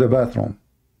even go to the bathroom.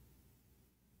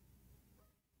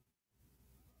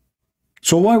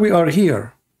 So why we are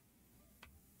here?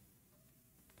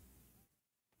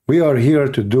 We are here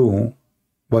to do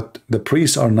what the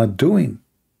priests are not doing.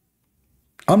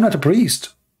 I'm not a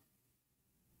priest.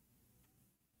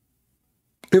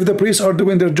 If the priests are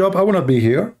doing their job, I will not be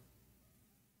here.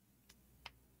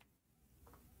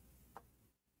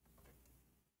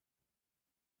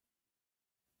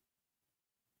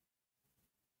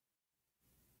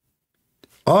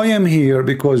 I am here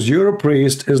because your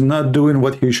priest is not doing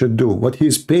what he should do, what he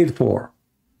is paid for.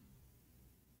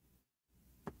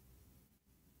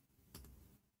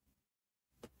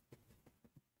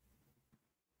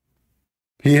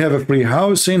 He have a free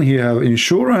housing, he have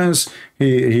insurance,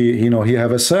 he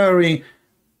have a salary.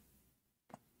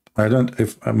 I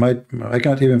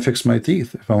can't even fix my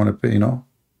teeth if I want to pay,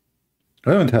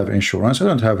 I don't have insurance, I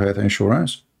don't have health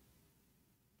insurance.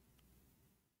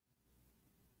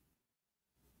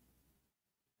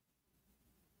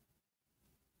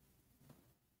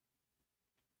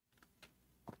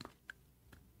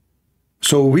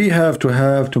 So we have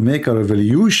to make a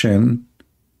revolution,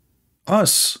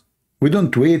 us. We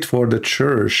don't wait for the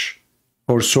church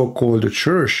or so-called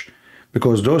church,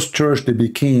 because those church, they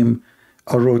became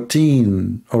a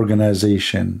routine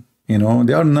organization. They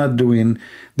are not doing,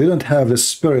 they don't have the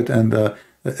spirit and the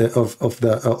of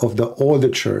the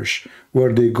old church,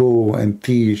 where they go and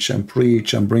teach and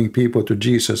preach and bring people to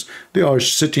Jesus. They are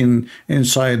sitting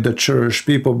inside the church,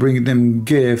 people bring them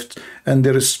gifts and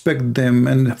they respect them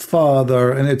and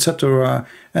father and etc.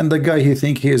 And the guy, he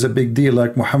think he is a big deal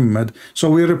like Muhammad. So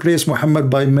we replace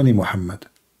Muhammad by many Muhammad.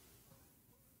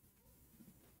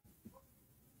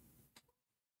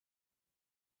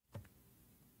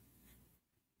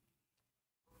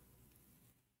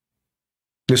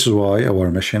 This is why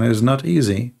our mission is not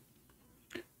easy.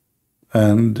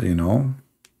 And,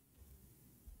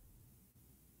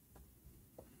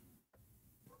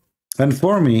 and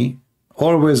for me,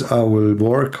 always I will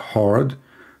work hard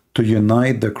to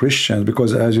unite the Christians,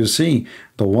 because as you see,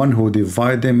 the one who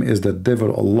divide them is the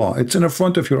devil, Allah. It's in the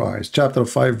front of your eyes. Chapter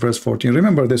 5, verse 14.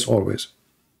 Remember this always.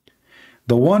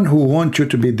 The one who wants you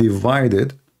to be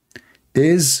divided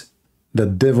is the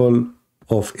devil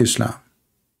of Islam.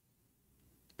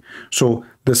 So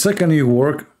the second you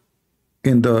work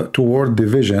toward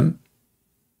division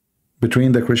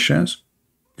between the Christians,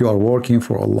 you are working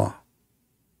for Allah.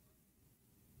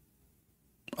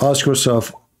 Ask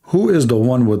yourself, who is the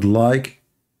one would like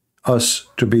us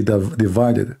to be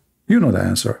divided? You know the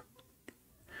answer.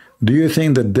 Do you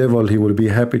think the devil, he will be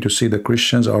happy to see the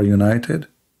Christians are united?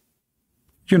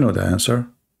 You know the answer.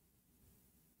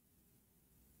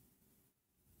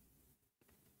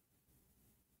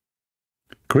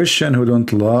 Christian who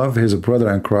don't love his brother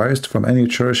in Christ from any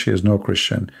church, he is no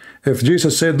Christian. If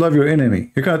Jesus said, love your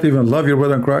enemy, you can't even love your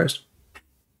brother in Christ.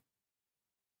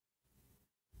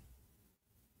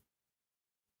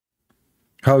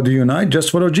 How do you unite?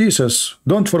 Just follow Jesus.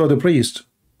 Don't follow the priest.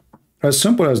 As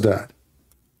simple as that.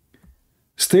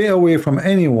 Stay away from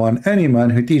anyone, any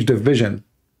man who teach division.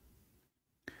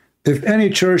 If any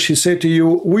church, he said to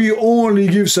you, we only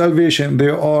give salvation, they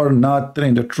are not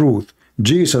telling the truth.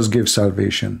 Jesus gives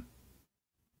salvation.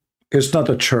 It's not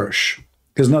a church.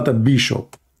 It's not a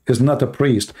bishop. It's not a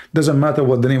priest. Doesn't matter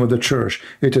what the name of the church.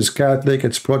 It is Catholic,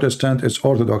 it's Protestant, it's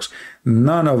Orthodox.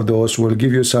 None of those will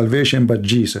give you salvation but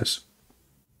Jesus.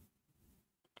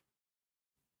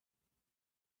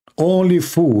 Only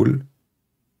fool,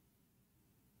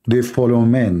 they follow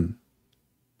men.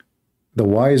 The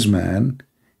wise man,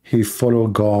 he follow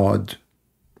God.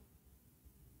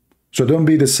 So don't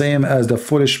be the same as the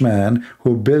foolish man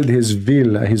who built his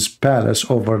villa, his palace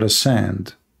over the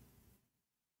sand.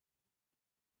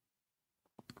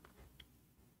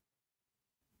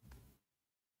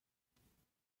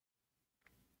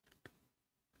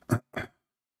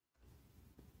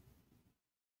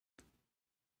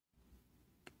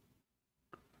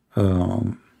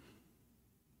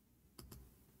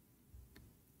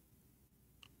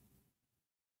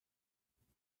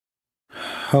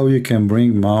 How you can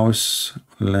bring mouse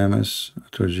lammas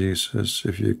to Jesus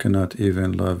if you cannot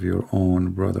even love your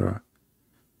own brother?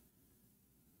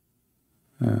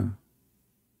 Yeah,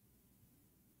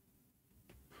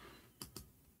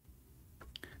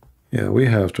 we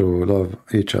have to love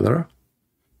each other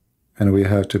and we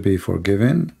have to be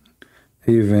forgiven.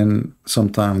 Even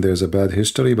sometimes there's a bad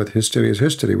history, but history is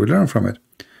history. We learn from it.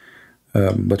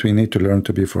 But we need to learn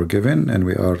to be forgiven, and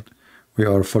we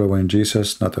are following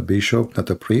Jesus, not a bishop, not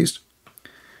a priest.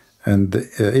 And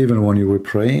even when you will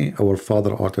pray, our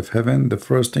Father art of heaven, the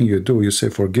first thing you do, you say,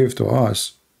 forgive to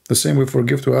us. The same we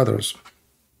forgive to others.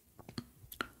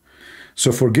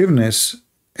 So forgiveness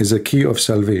is a key of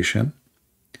salvation.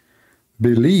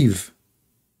 Believe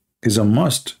is a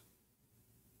must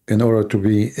in order to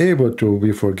be able to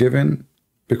be forgiven,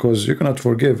 because you cannot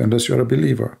forgive unless you are a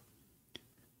believer.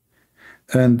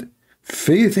 And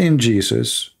faith in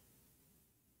Jesus,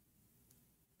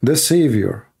 the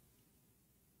Savior,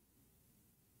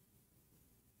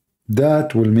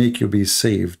 that will make you be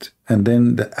saved, and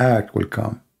then the act will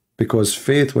come, because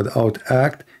faith without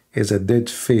act is a dead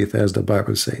faith, as the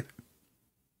Bible said.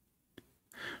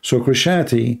 So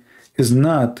Christianity is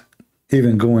not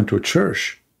even going to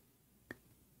church.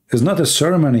 It's not a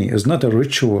ceremony, it's not a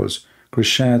rituals.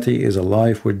 Christianity is a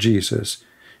life with Jesus.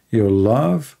 You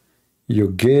love, you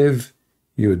give,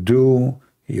 you do,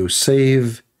 you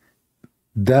save.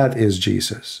 That is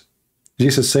Jesus.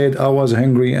 Jesus said, I was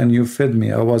hungry and you fed me.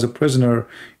 I was a prisoner,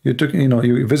 you took,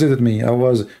 you visited me. I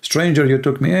was a stranger, you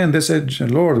took me in. They said,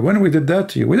 Lord, when we did that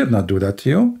to you? We did not do that to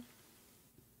you.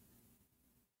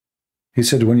 He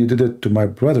said, when you did it to my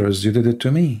brothers, you did it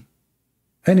to me.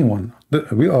 Anyone,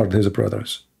 we are his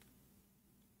brothers.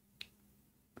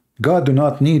 God do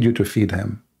not need you to feed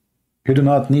him. He do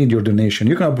not need your donation.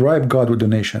 You cannot bribe God with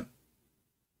donation.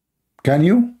 Can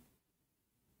you?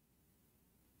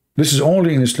 This is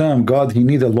only in Islam. God, he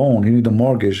need a loan, he need a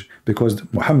mortgage, because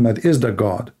Muhammad is the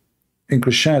God. In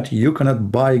Christianity, you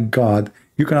cannot buy God,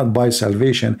 you cannot buy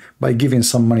salvation by giving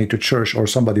some money to church or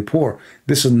somebody poor.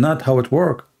 This is not how it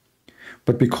works.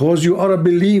 But because you are a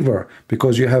believer,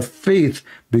 because you have faith,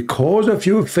 because of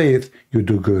your faith, you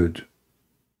do good.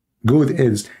 Good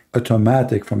is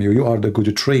automatic from you. You are the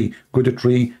good tree. Good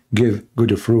tree give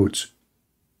good fruits.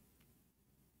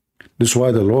 This is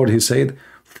why the Lord, he said,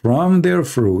 from their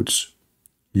fruits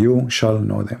you shall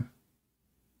know them.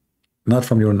 Not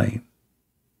from your name.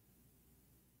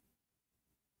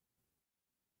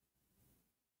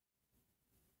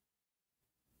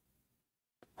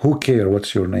 Who cares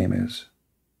what your name is?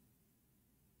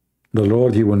 The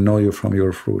Lord, he will know you from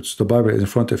your fruits. The Bible is in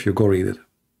front of you. Go read it.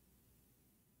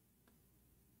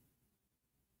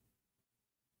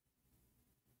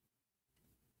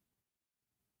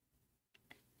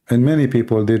 And many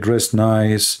people, they dress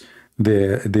nice,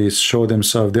 they show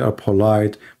themselves, they are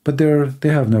polite, but they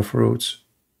have no fruits.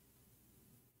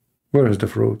 Where is the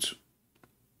fruits?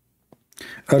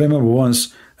 I remember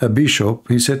once a bishop,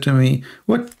 he said to me,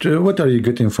 what are you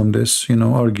getting from this,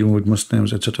 arguing with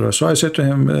Muslims, etc. So I said to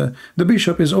him, the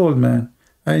bishop is old, man.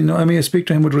 I speak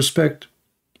to him with respect.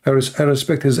 I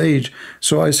respect his age.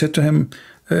 So I said to him,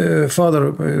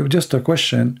 Father, just a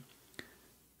question.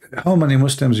 How many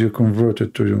Muslims you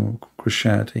converted to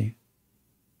Christianity?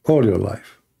 All your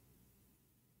life.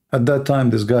 At that time,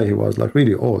 this guy, he was like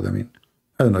really old. I mean,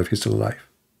 I don't know if he's still alive.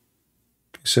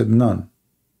 He said, none.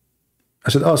 I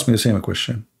said, ask me the same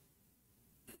question.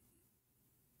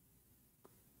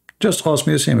 Just ask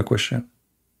me the same question.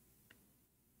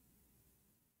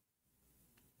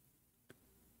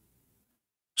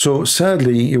 So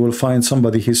sadly, you will find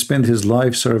somebody, he spent his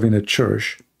life serving a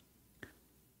church,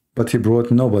 but he brought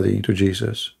nobody to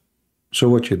Jesus. So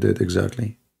what you did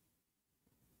exactly?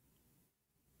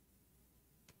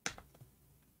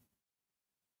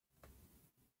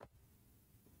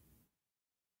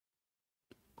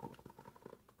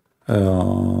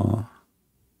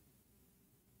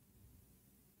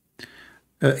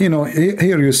 You know,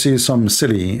 here you see some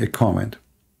silly comment.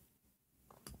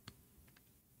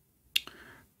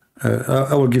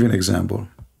 I will give you an example.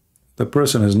 The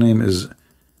person, his name is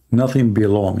Nothing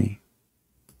Below Me.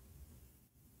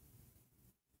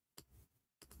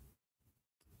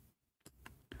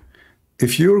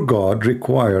 If your God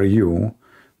require you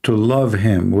to love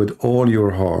him with all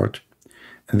your heart,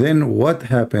 then what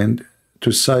happened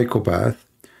to psychopath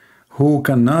who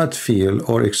cannot feel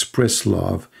or express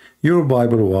love? Your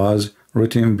Bible was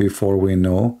written before we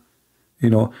know. You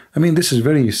know, I mean, this is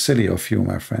very silly of you,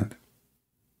 my friend.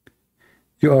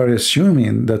 You are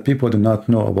assuming that people do not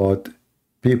know about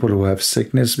people who have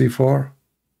sickness before?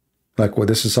 Like, well,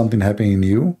 this is something happening in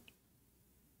you?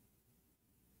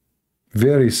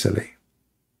 Very silly.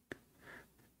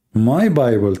 My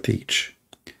Bible teach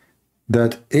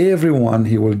that everyone,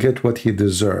 he will get what he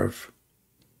deserve.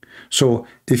 So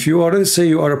if you already say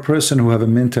you are a person who have a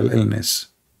mental illness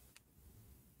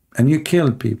and you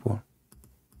kill people,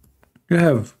 you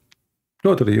have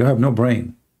no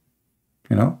brain,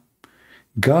 you know,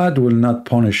 God will not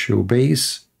punish you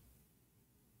based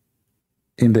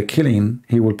in the killing.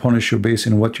 He will punish you based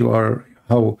in what you are,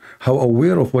 how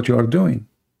aware of what you are doing.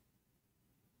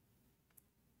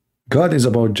 God is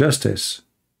about justice.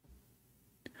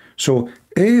 So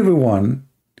everyone,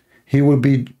 he will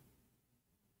be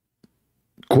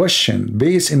questioned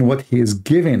based in what he is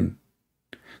given.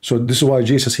 So this is why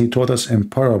Jesus, he taught us in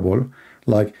parable,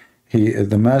 like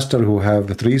the master who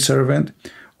have 3 servants,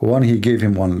 one he gave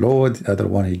him 1 load, the other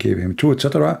one he gave him 2,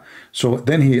 etc. So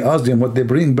then he asked them what they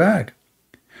bring back.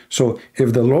 So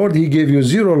if the Lord, he gave you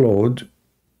 0 load,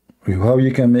 how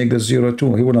you can make the 0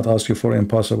 2? He will not ask you for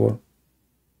impossible.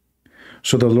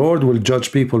 So the Lord will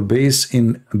judge people based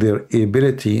in their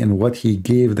ability and what he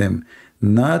gave them,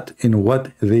 not in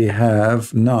what they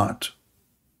have not.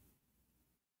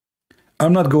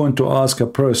 I'm not going to ask a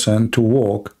person to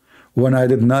walk when I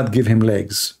did not give him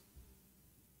legs.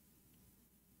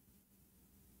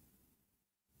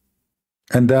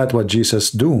 And that's what Jesus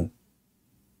do.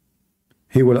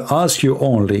 He will ask you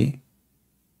only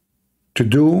to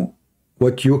do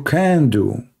what you can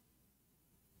do,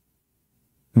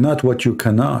 not what you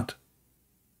cannot.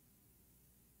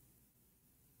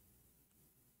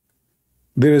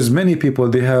 There is many people,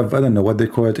 they have, I don't know what they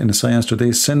call it in science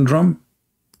today, syndrome,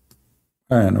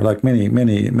 and like many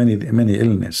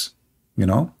illness, you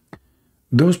know.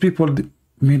 Those people, I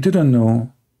mean, they don't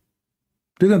know.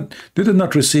 They did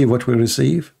not receive what we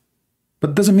receive,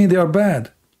 but doesn't mean they are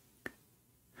bad.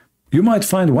 You might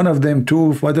find one of them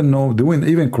too, I don't know, doing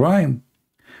even crime.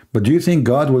 But do you think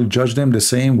God will judge them the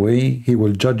same way he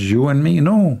will judge you and me?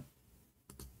 No.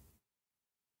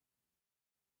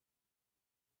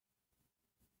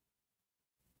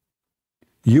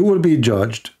 You will be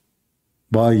judged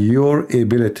by your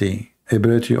ability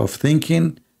of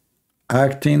thinking,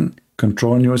 acting,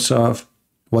 controlling yourself,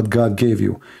 what God gave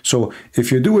you. So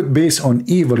if you do it based on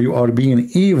evil, you are being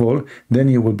evil, then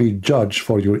you will be judged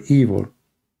for your evil.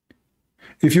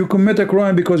 If you commit a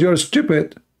crime because you're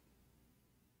stupid,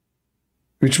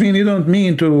 which means you don't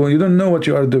know what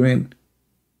you are doing.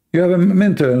 You have a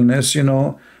mental illness, you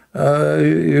know.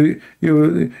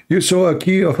 You saw a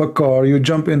key of a car, you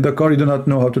jump in the car, you do not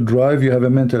know how to drive, you have a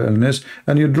mental illness,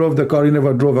 and you drove the car, you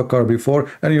never drove a car before,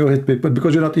 and you hit people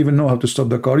because you don't even know how to stop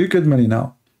the car. You killed many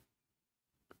now.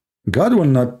 God will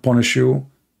not punish you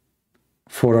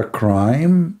for a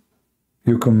crime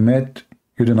you commit,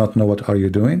 you do not know what are you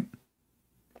doing.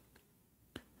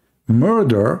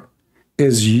 Murder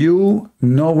is you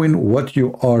knowing what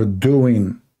you are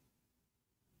doing.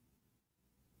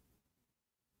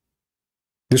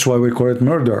 This is why we call it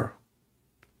murder.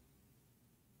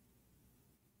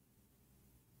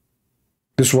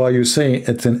 This is why you say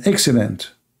it's an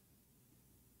accident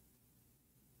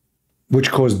which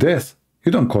caused death.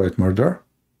 You don't call it murder.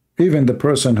 Even the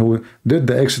person who did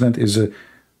the accident is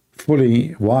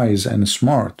fully wise and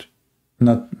smart.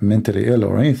 not mentally ill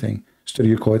or anything. Still,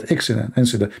 you call it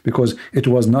incident, because it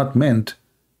was not meant.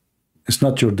 It's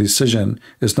not your decision.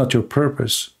 It's not your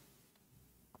purpose.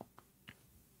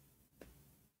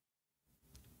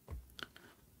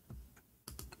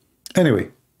 Anyway,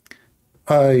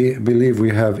 I believe we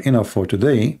have enough for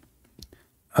today.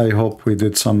 I hope we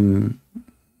did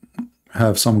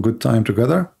have some good time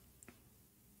together.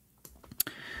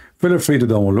 Feel free to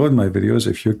download my videos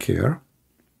if you care,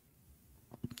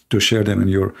 to share them in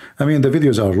your, I mean, the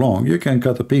videos are long. You can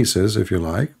cut the pieces if you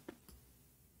like.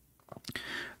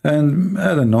 And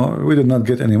I don't know, we did not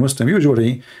get any Muslim.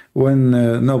 Usually, when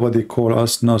nobody call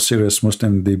us, no serious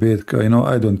Muslim debate, you know,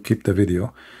 I don't keep the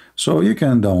video. So you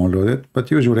can download it,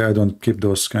 but usually I don't keep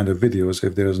those kind of videos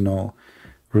if there is no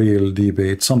real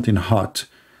debate, something hot,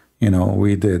 you know,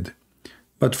 we did.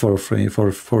 But for free,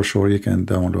 for sure, you can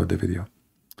download the video.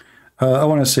 I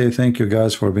want to say thank you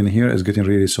guys for being here. It's getting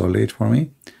really so late for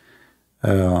me.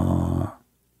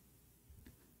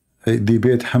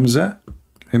 Debate Hamza.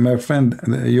 My friend,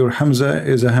 your Hamza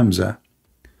is a Hamza.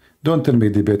 Don't tell me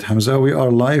debate Hamza. We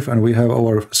are live and we have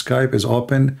our Skype is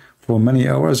open for many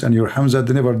hours, and your Hamza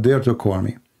never dare to call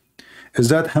me. Is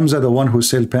that Hamza the one who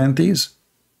sell panties?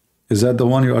 Is that the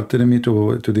one you are telling me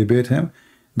to debate him?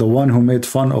 The one who made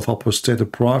fun of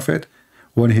apostate prophet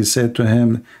when he said to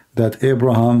him that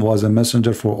Abraham was a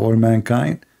messenger for all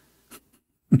mankind?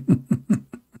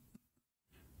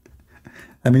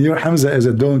 I mean, your Hamza is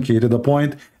a donkey to the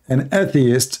point an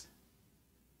atheist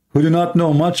who did not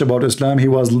know much about Islam, he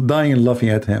was dying laughing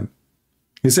at him.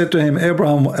 He said to him,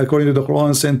 Abraham, according to the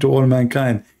Quran, sent to all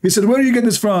mankind. He said, where do you get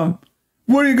this from?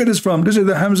 Where do you get this from? This is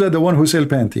the Hamza, the one who sell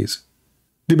panties.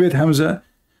 Debate Hamza.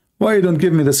 Why you don't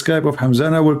give me the Skype of Hamza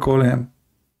and I will call him?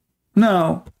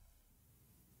 Now,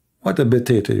 what a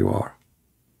potato you are.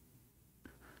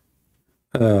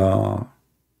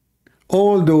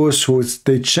 All those who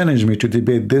they challenge me to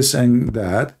debate this and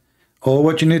that, all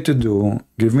what you need to do,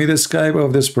 give me the Skype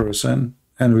of this person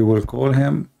and we will call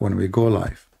him when we go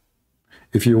live.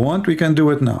 If you want, we can do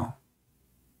it now.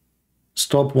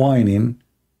 Stop whining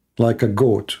like a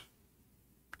goat.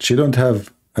 She don't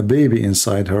have a baby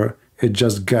inside her. It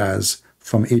just gas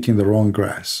from eating the wrong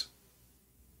grass.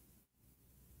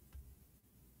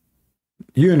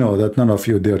 You know that none of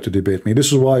you dare to debate me. This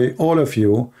is why all of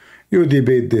you, you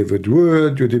debate David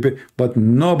Wood, you debate, but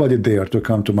nobody dare to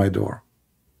come to my door.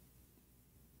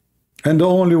 And the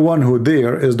only one who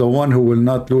dare is the one who will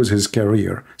not lose his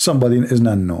career. Somebody is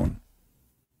unknown.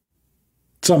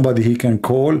 Somebody he can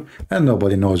call and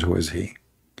nobody knows who is he.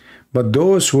 But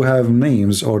those who have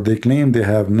names, or they claim they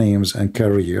have names and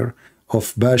career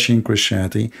of bashing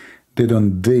Christianity, they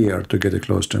don't dare to get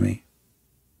close to me.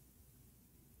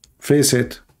 Face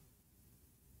it.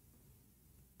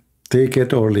 Take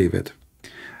it or leave it.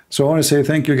 So I want to say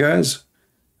thank you guys.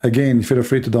 Again, feel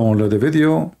free to download the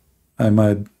video. I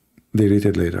might delete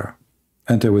it later.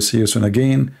 Until we see you soon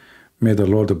again, may the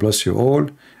Lord bless you all.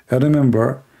 And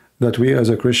remember that we as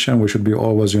a Christian, we should be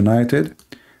always united.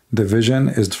 Division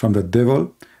is from the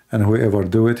devil, and whoever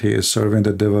do it, he is serving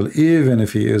the devil, even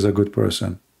if he is a good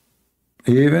person.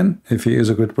 Even if he is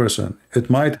a good person. It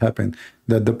might happen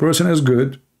that the person is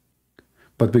good,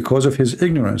 but because of his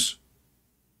ignorance,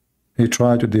 he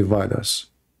tried to divide us.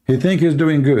 He think he's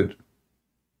doing good.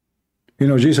 You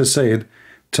know, Jesus said,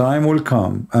 time will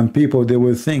come and people, they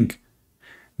will think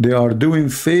they are doing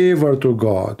favor to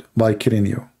God by killing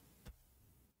you.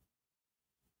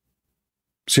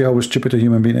 See how stupid a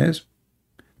human being is?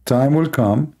 Time will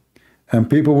come and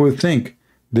people will think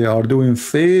they are doing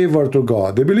favor to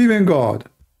God. They believe in God.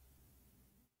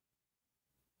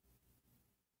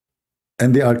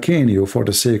 And they are killing you for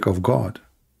the sake of God.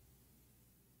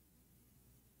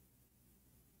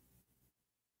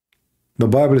 The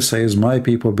Bible says, my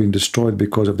people being destroyed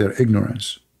because of their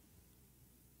ignorance.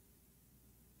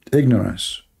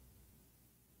 Ignorance.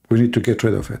 We need to get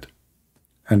rid of it.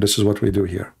 And this is what we do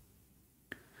here.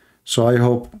 So I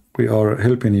hope we are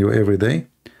helping you every day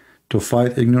to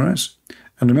fight ignorance.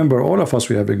 And remember, all of us,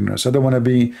 we have ignorance. I don't want to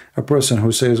be a person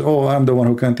who says, oh, I'm the one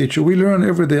who can teach you. We learn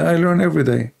every day. I learn every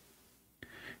day.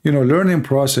 You know, learning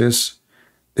process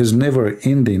is never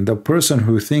ending. The person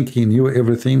who thinks he knew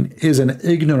everything is an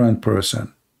ignorant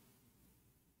person.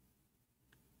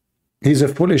 He's a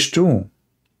foolish too.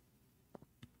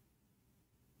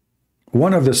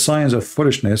 One of the signs of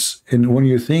foolishness is when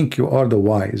you think you are the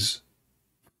wise.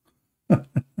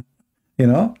 You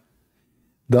know,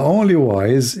 the only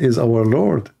wise is our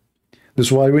Lord.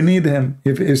 That's why we need him.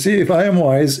 If you see, if I am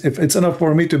wise, if it's enough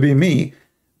for me to be me,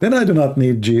 then I do not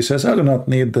need Jesus. I do not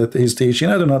need his teaching.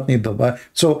 I do not need the Bible.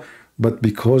 So, but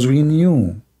because we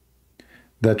knew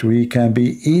that we can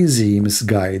be easy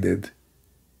misguided,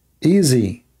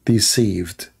 easy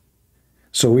deceived.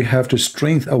 So we have to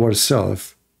strengthen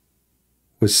ourselves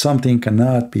with something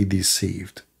cannot be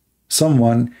deceived.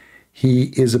 Someone,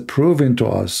 he is proving to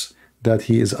us that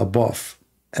he is above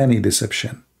any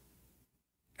deception.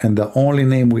 And the only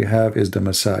name we have is the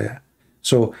Messiah.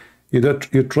 So you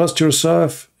trust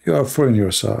yourself, you are fooling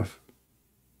yourself.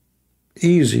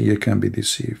 Easy you can be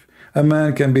deceived. A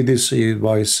man can be deceived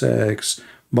by sex,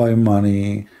 by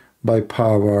money, by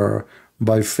power,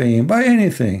 by fame, by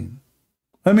anything.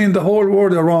 I mean, the whole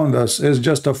world around us is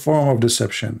just a form of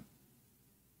deception.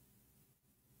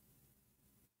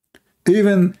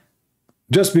 Even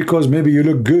just because maybe you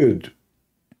look good,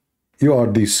 you are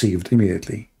deceived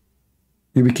immediately.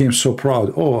 You became so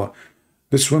proud. Oh,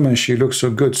 this woman, she looks so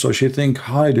good, so she thinks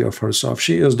highly of herself.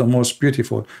 She is the most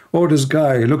beautiful. Oh, this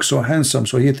guy looks so handsome,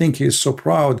 so he thinks he is so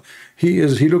proud. He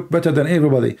looks better than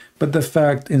everybody. But the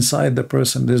fact inside the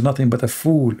person, there's nothing but a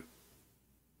fool.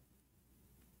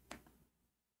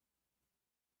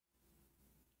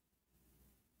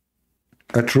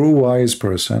 A true wise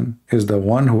person is the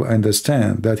one who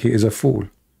understands that he is a fool.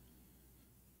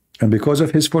 And because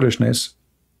of his foolishness,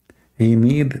 he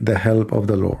needs the help of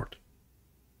the Lord.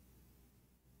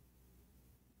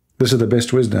 This is the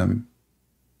best wisdom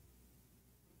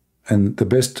and the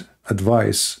best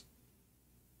advice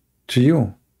to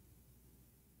you.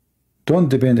 Don't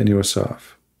depend on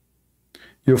yourself.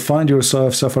 You find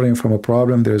yourself suffering from a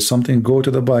problem, there is something, go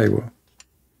to the Bible.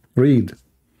 Read.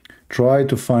 Try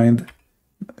to find.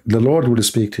 The Lord will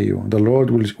speak to you. The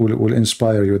Lord will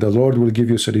inspire you. The Lord will give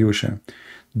you a solution.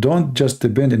 Don't just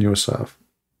depend on yourself.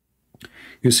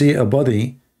 You see, a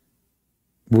body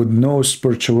with no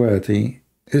spirituality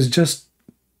is just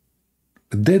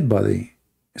a dead body.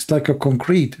 It's like a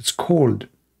concrete. It's cold.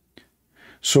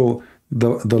 So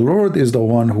the Lord is the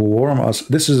one who warms us.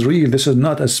 This is real. This is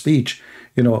not a speech.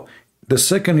 You know, the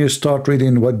second you start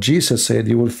reading what Jesus said,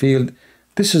 you will feel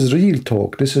this is real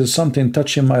talk. This is something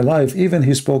touching my life. Even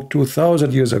he spoke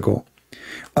 2,000 years ago.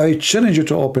 I challenge you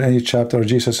to open any chapter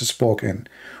Jesus spoke in,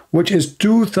 which is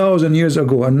 2,000 years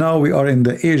ago. And now we are in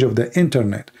the age of the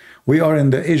internet. We are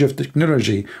in the age of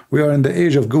technology. We are in the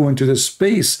age of going to the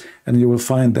space. And you will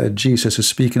find that Jesus is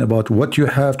speaking about what you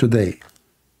have today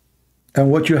and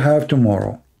what you have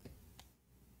tomorrow.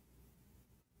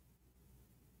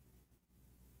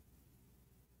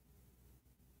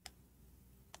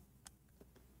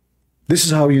 This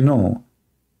is how you know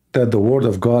that the Word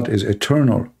of God is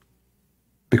eternal,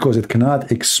 because it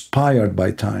cannot expire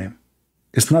by time.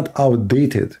 It's not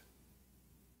outdated.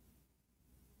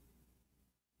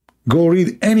 Go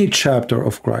read any chapter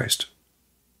of Christ,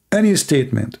 any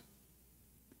statement,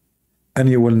 and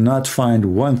you will not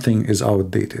find one thing is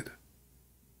outdated.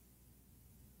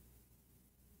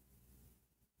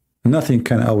 Nothing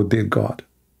can outdate God.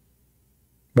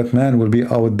 But man will be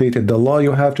outdated. The law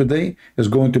you have today is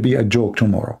going to be a joke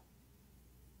tomorrow.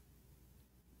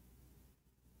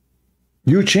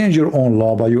 You change your own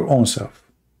law by your own self.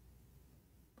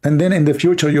 And then in the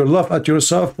future, you laugh at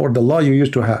yourself for the law you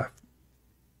used to have.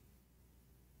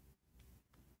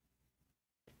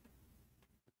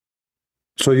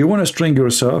 So you want to string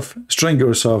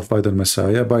yourself by the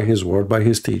Messiah, by his word, by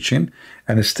his teaching,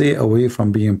 and stay away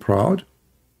from being proud.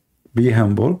 Be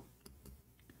humble.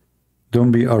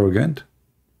 Don't be arrogant.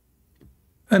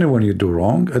 And when you do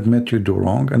wrong, admit you do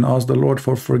wrong and ask the Lord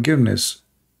for forgiveness.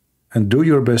 And do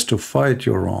your best to fight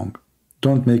your wrong.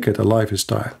 Don't make it a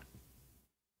lifestyle.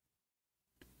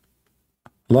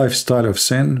 Lifestyle of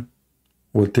sin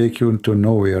will take you to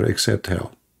nowhere except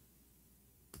hell.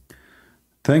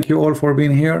 Thank you all for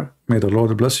being here. May the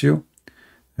Lord bless you.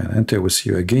 And until we see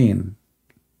you again,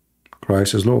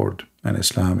 Christ is Lord and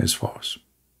Islam is false.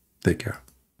 Take care.